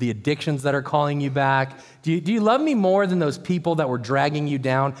addictions that are calling you back? Do you love me more than those people that were dragging you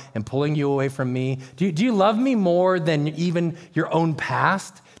down and pulling you away from me? Do you love me more than even your own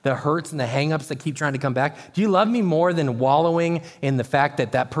past, the hurts and the hangups that keep trying to come back? Do you love me more than wallowing in the fact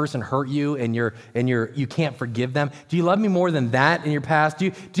that that person hurt you and you can't forgive them? Do you love me more than that in your past?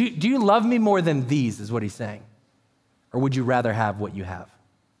 Do you love me more than these, is what he's saying? Or would you rather have what you have?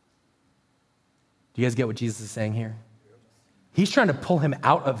 Do you guys get what Jesus is saying here? He's trying to pull him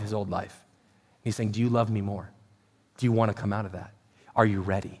out of his old life. He's saying, do you love me more? Do you want to come out of that? Are you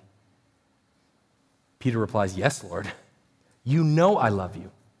ready? Peter replies, "Yes, Lord. You know I love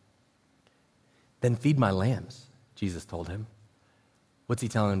you." "Then feed my lambs," Jesus told him. What's he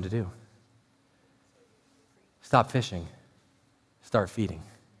telling him to do? Stop fishing. Start feeding.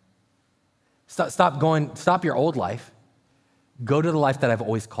 Stop your old life. Go to the life that I've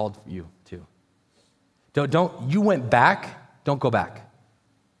always called you to. You went back. Don't go back.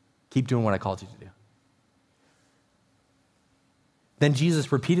 Keep doing what I called you to do. Then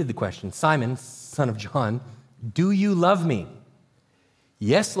Jesus repeated the question, "Simon, son of John, do you love me?"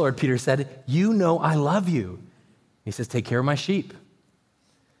 "Yes, Lord," Peter said, "you know I love you." He says, "Take care of my sheep."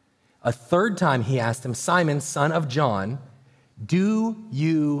 A third time he asked him, "Simon, son of John, do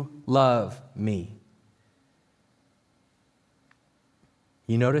you love me?"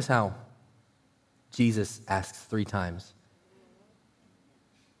 You notice how Jesus asks 3 times.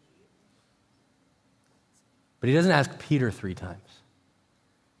 But he doesn't ask Peter 3 times.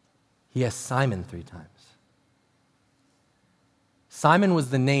 He asks Simon 3 times. Simon was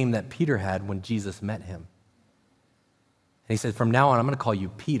the name that Peter had when Jesus met him. And he said, "From now on, I'm going to call you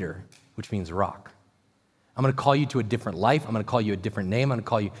Peter," which means rock. I'm going to call you to a different life. I'm going to call you a different name. I'm going to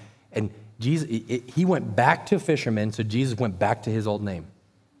call you. And Jesus, he went back to fishermen, so Jesus went back to his old name.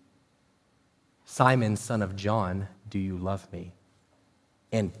 "Simon, son of John, do you love me?"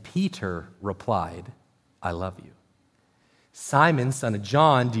 And Peter replied, "I love you." "Simon, son of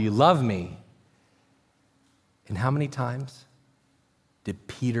John, do you love me?" And how many times did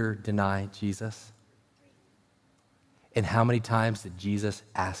Peter deny Jesus? And how many times did Jesus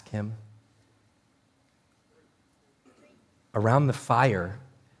ask him? Around the fire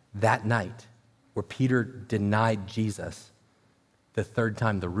that night, where Peter denied Jesus, the 3rd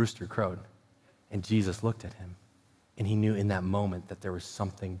time the rooster crowed, and Jesus looked at him, and he knew in that moment that there was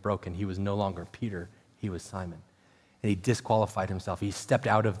something broken. He was no longer Peter, he was Simon. And he disqualified himself. He stepped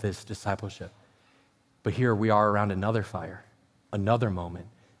out of this discipleship. But here we are around another fire, another moment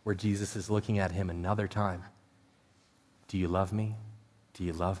where Jesus is looking at him another time. "Do you love me? Do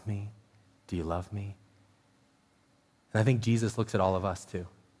you love me? Do you love me?" And I think Jesus looks at all of us too.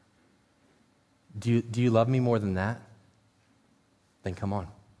 Do you love me more than that? Then come on.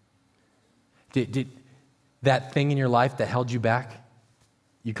 Did that thing in your life that held you back,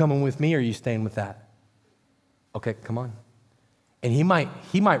 you coming with me or are you staying with that? Okay, come on. And he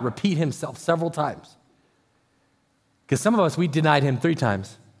might repeat himself several times. Because some of us, we denied him 3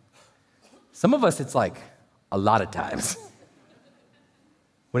 times. Some of us, it's like a lot of times.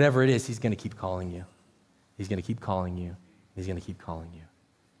 Whatever it is, he's going to keep calling you. He's going to keep calling you. He's going to keep calling you.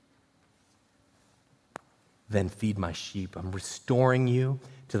 then feed my sheep. I'm restoring you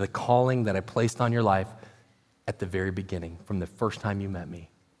to the calling that I placed on your life at the very beginning, from the first time you met me.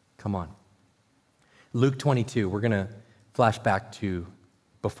 Come on. Luke 22, we're going to flash back to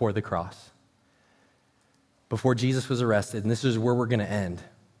before the cross. Before Jesus was arrested, and this is where we're going to end.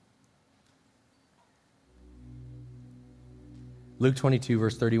 Luke 22,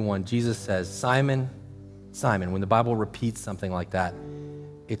 verse 31, Jesus says, Simon, Simon. When the Bible repeats something like that,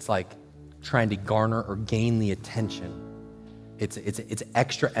 it's like trying to garner or gain the attention. It's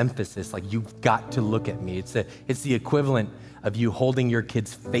extra emphasis, like you've got to look at me. It's the equivalent of you holding your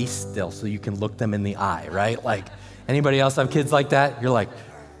kid's face still so you can look them in the eye, right? Like, anybody else have kids like that? You're like,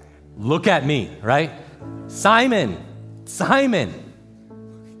 look at me, right? Simon, Simon,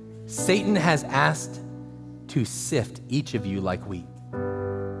 Satan has asked to sift each of you like wheat.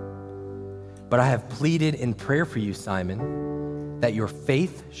 But I have pleaded in prayer for you, Simon, that your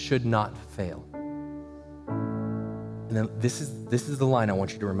faith should not fail. And then this is the line I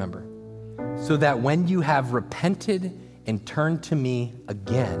want you to remember. So that when you have repented and turned to me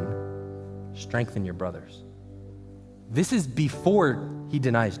again, strengthen your brothers. This is before he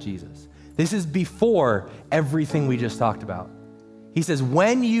denies Jesus. This is before everything we just talked about. He says,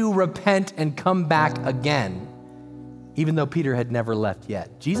 when you repent and come back again, even though Peter had never left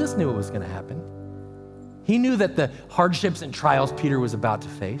yet, Jesus knew it was going to happen. He knew that the hardships and trials Peter was about to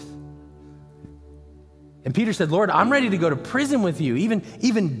face. And Peter said, Lord, I'm ready to go to prison with you,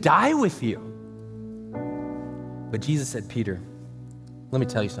 even die with you. But Jesus said, Peter, let me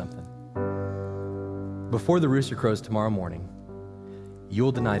tell you something. Before the rooster crows tomorrow morning, you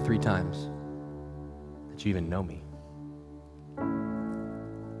will deny 3 times that you even know me.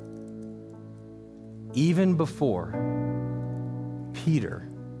 Even before Peter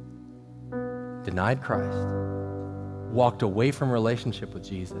denied Christ, walked away from relationship with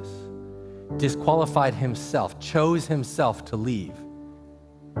Jesus, disqualified himself, chose himself to leave,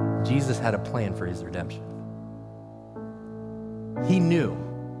 Jesus had a plan for his redemption. He knew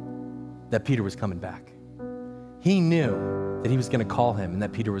that Peter was coming back. He knew that he was going to call him and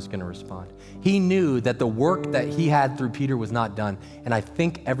that Peter was going to respond. He knew that the work that he had through Peter was not done. And I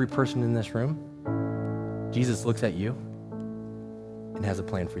think every person in this room, Jesus looks at you and has a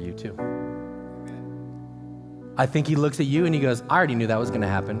plan for you too. I think he looks at you and he goes, I already knew that was going to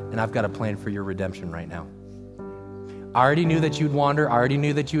happen, and I've got a plan for your redemption right now. I already knew that you'd wander. I already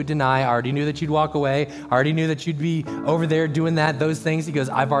knew that you would deny. I already knew that you'd walk away. I already knew that you'd be over there doing that, those things. He goes,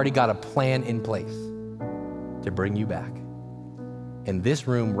 I've already got a plan in place to bring you back. And this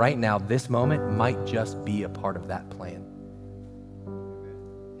room right now, this moment, might just be a part of that plan.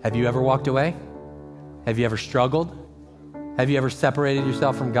 Have you ever walked away? Have you ever struggled? Have you ever separated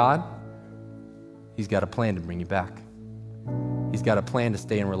yourself from God? He's got a plan to bring you back. He's got a plan to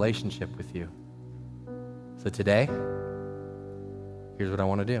stay in relationship with you. So today, here's what I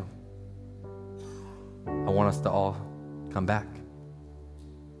want to do. I want us to all come back.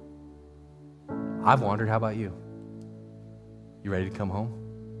 I've wandered. How about you? You ready to come home?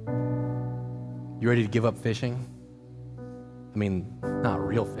 You ready to give up fishing? I mean, not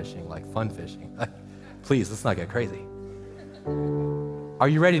real fishing, like fun fishing. Please, let's not get crazy. Are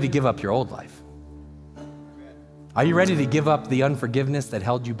you ready to give up your old life? Are you ready to give up the unforgiveness that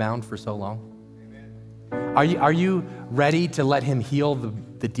held you bound for so long? Are you ready to let him heal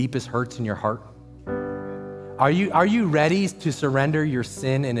the deepest hurts in your heart? Are you ready to surrender your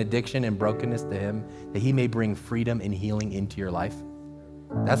sin and addiction and brokenness to him, that he may bring freedom and healing into your life?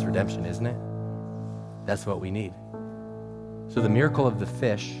 That's redemption, isn't it? That's what we need. So the miracle of the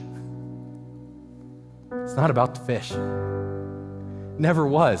fish, it's not about the fish. Never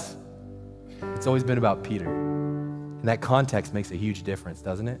was. It's always been about Peter. And that context makes a huge difference,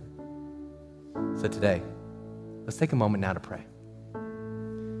 doesn't it? So today, let's take a moment now to pray.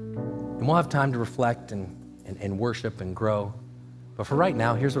 And we'll have time to reflect and worship and grow. But for right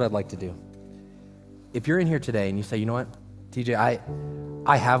now, here's what I'd like to do. If you're in here today and you say, you know what, TJ,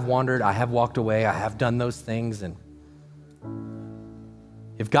 I have wandered, I have walked away, I have done those things, and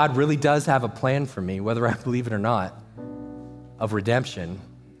if God really does have a plan for me, whether I believe it or not, of redemption,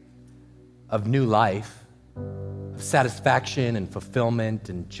 of new life, of satisfaction and fulfillment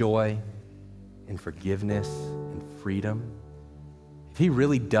and joy and forgiveness and freedom, if he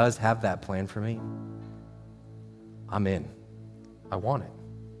really does have that plan for me, I'm in. I want it.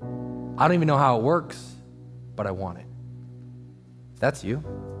 I don't even know how it works, but I want it. If that's you,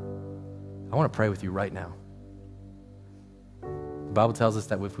 I want to pray with you right now. The Bible tells us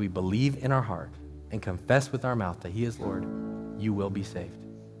that if we believe in our heart and confess with our mouth that he is Lord, you will be saved.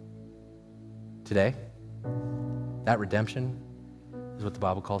 Today, that redemption is what the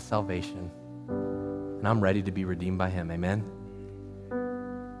Bible calls salvation. and I'm ready to be redeemed by him. Amen?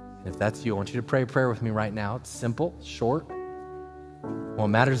 And if that's you, I want you to pray a prayer with me right now. It's simple, short. What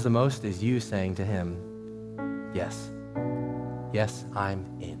matters the most is you saying to him, yes, yes, I'm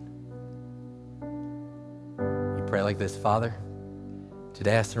in. You pray like this: Father,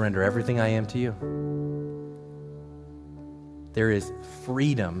 today I surrender everything I am to you. There is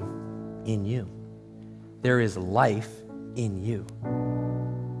freedom in you. There is life in you.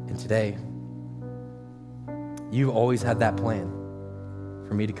 And today, you've always had that plan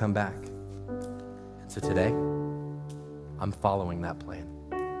for me to come back. And so today, I'm following that plan.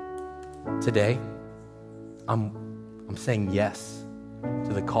 Today, I'm saying yes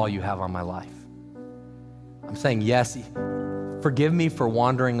to the call you have on my life. I'm saying yes. Forgive me for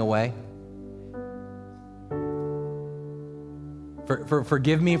wandering away.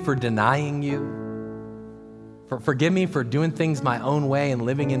 Forgive me for denying you. Forgive me for doing things my own way and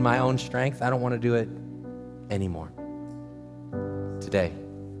living in my own strength. I don't want to do it anymore. Today,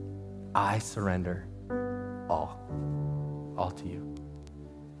 I surrender all to you.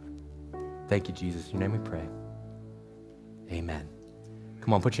 Thank you, Jesus. In your name we pray. Amen.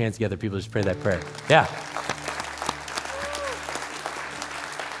 Come on, put your hands together. People, just pray that prayer. Yeah.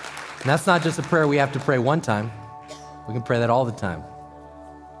 And that's not just a prayer we have to pray one time. We can pray that all the time.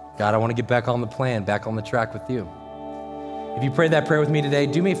 God, I want to get back on the plan, back on the track with you. If you prayed that prayer with me today,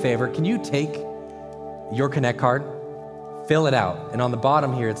 do me a favor. Can you take your Connect card, fill it out, and on the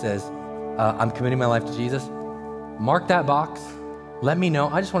bottom here it says, I'm committing my life to Jesus. Mark that box. Let me know.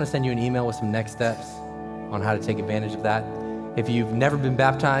 I just want to send you an email with some next steps on how to take advantage of that. If you've never been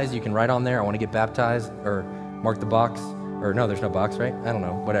baptized, you can write on there, I want to get baptized, or mark the box. Or no, there's no box, right? I don't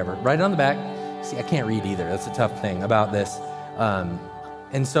know, whatever. Write it on the back. See, I can't read either. That's a tough thing about this.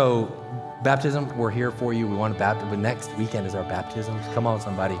 And so baptism, we're here for you. We want to baptize, but next weekend is our baptisms. Come on,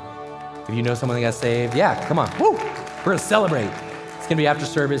 somebody. If you know someone that got saved, yeah, come on. Woo! We're going to celebrate. It's going to be after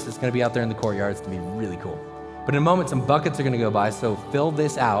service. It's going to be out there in the courtyard. It's going to be really cool. But in a moment, some buckets are going to go by, so fill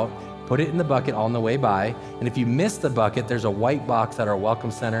this out. Put it in the bucket on the way by. And if you miss the bucket, there's a white box at our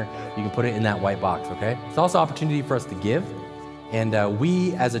Welcome Center. You can put it in that white box, okay? It's also an opportunity for us to give. And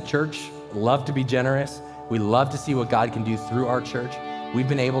we, as a church, love to be generous. We love to see what God can do through our church. We've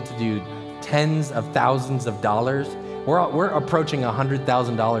been able to do tens of thousands of dollars. We're approaching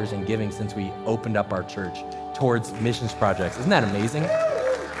 $100,000 in giving since we opened up our church towards missions projects. Isn't that amazing?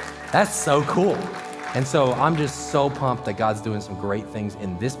 That's so cool. And so I'm just so pumped that God's doing some great things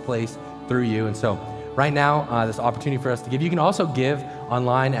in this place through you. And so right now, this opportunity for us to give. You can also give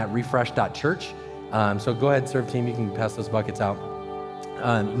online at refresh.church. So go ahead, serve team. You can pass those buckets out.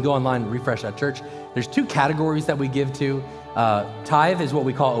 You can go online, refresh.church. There's two categories that we give to. Tithe is what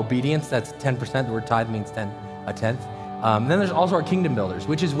we call obedience. That's 10%. The word tithe means a tenth. Then there's also our Kingdom Builders,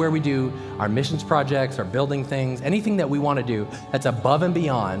 which is where we do our missions projects, our building things, anything that we want to do that's above and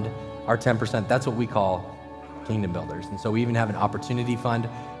beyond our 10%. That's what we call Kingdom Builders. And so we even have an opportunity fund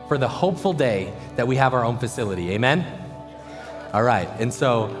for the hopeful day that we have our own facility. Amen? All right. And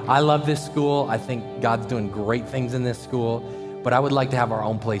so I love this school. I think God's doing great things in this school, but I would like to have our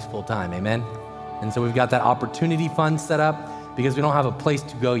own place full time. Amen? And so we've got that opportunity fund set up because we don't have a place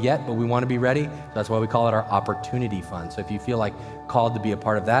to go yet, but we want to be ready. So that's why we call it our opportunity fund. So if you feel like called to be a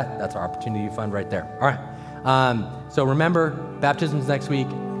part of that, that's our opportunity fund right there. All right. So remember, baptism's next week.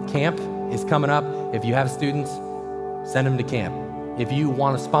 Camp is coming up. If you have students, send them to camp. If you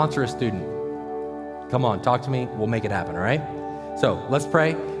want to sponsor a student, come on, talk to me. We'll make it happen, all right? So let's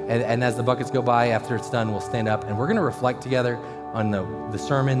pray. And as the buckets go by, after it's done, we'll stand up and we're going to reflect together on the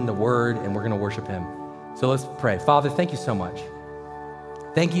sermon, the word, and we're going to worship him. So let's pray. Father, thank you so much.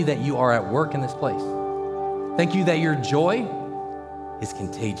 Thank you that you are at work in this place. Thank you that your joy is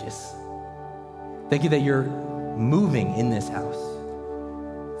contagious. Thank you that you're moving in this house.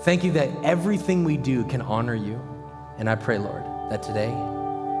 Thank you that everything we do can honor you. And I pray, Lord, that today,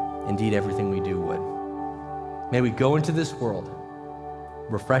 indeed, everything we do would. May we go into this world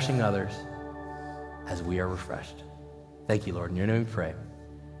refreshing others as we are refreshed. Thank you, Lord. In your name we pray.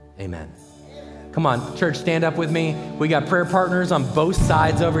 Amen. Come on, church, stand up with me. We got prayer partners on both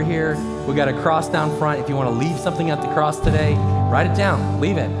sides over here. We got a cross down front. If you want to leave something at the cross today, write it down.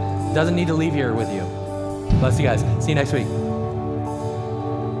 Leave it. It doesn't need to leave here with you. Bless you guys. See you next week.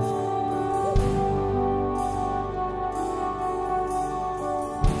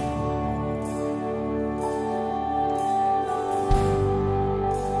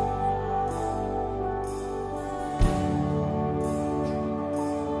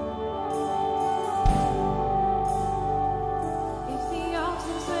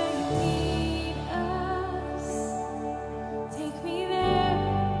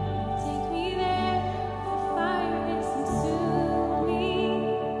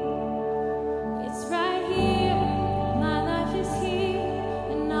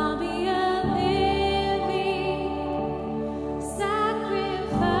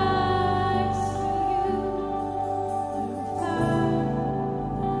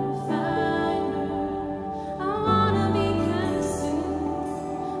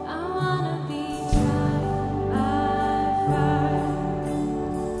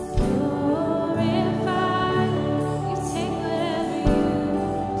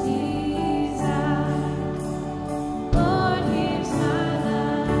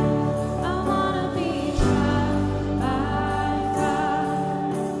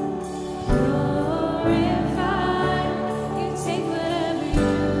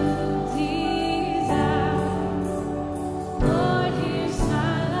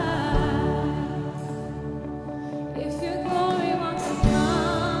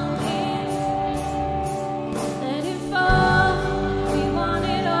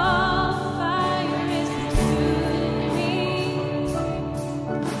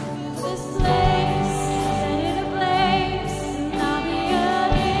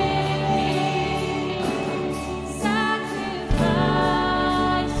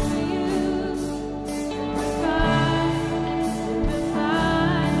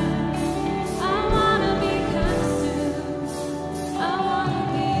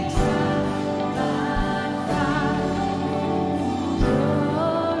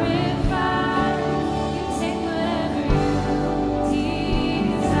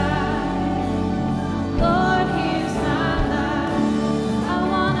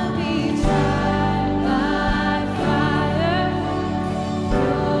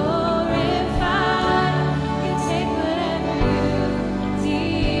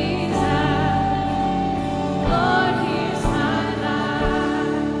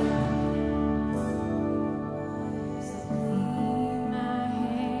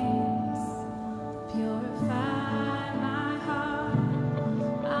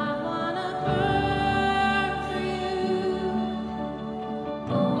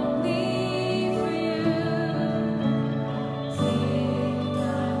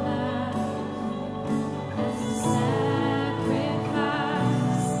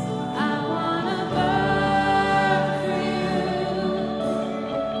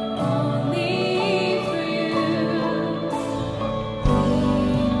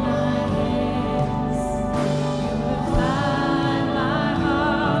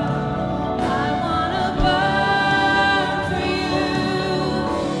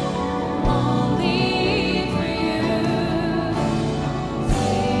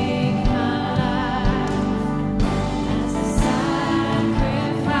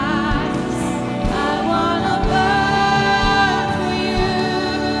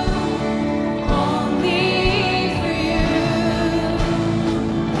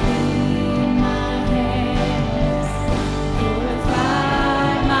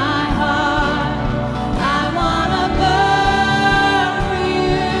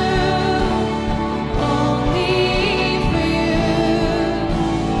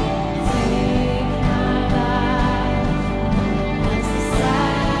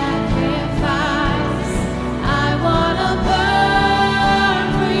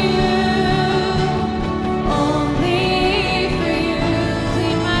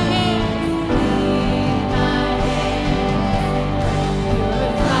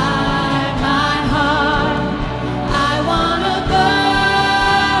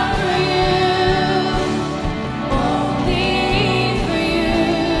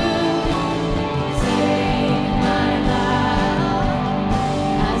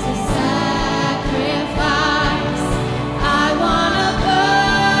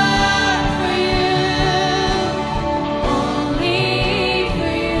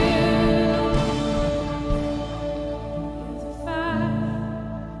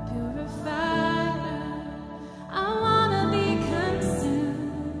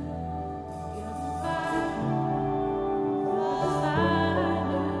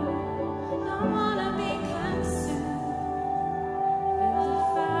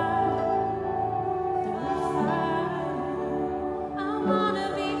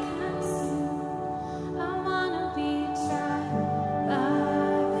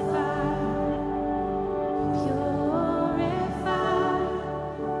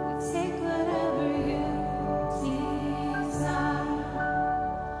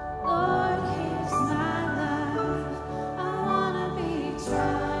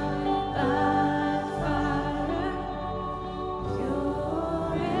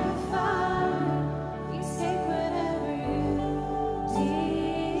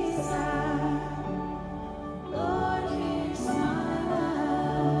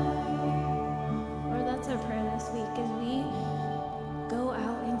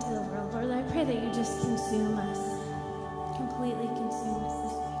 pray that you just consume us, completely consume us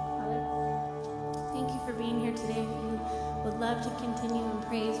this week, Father. Thank you for being here today. If you would love to continue in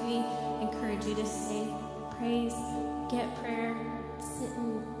praise, we encourage you to stay. Praise, get prayer, sit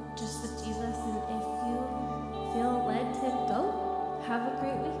and just with Jesus. And if you feel led to go, have a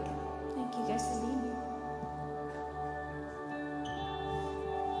great week. Thank you guys for being here.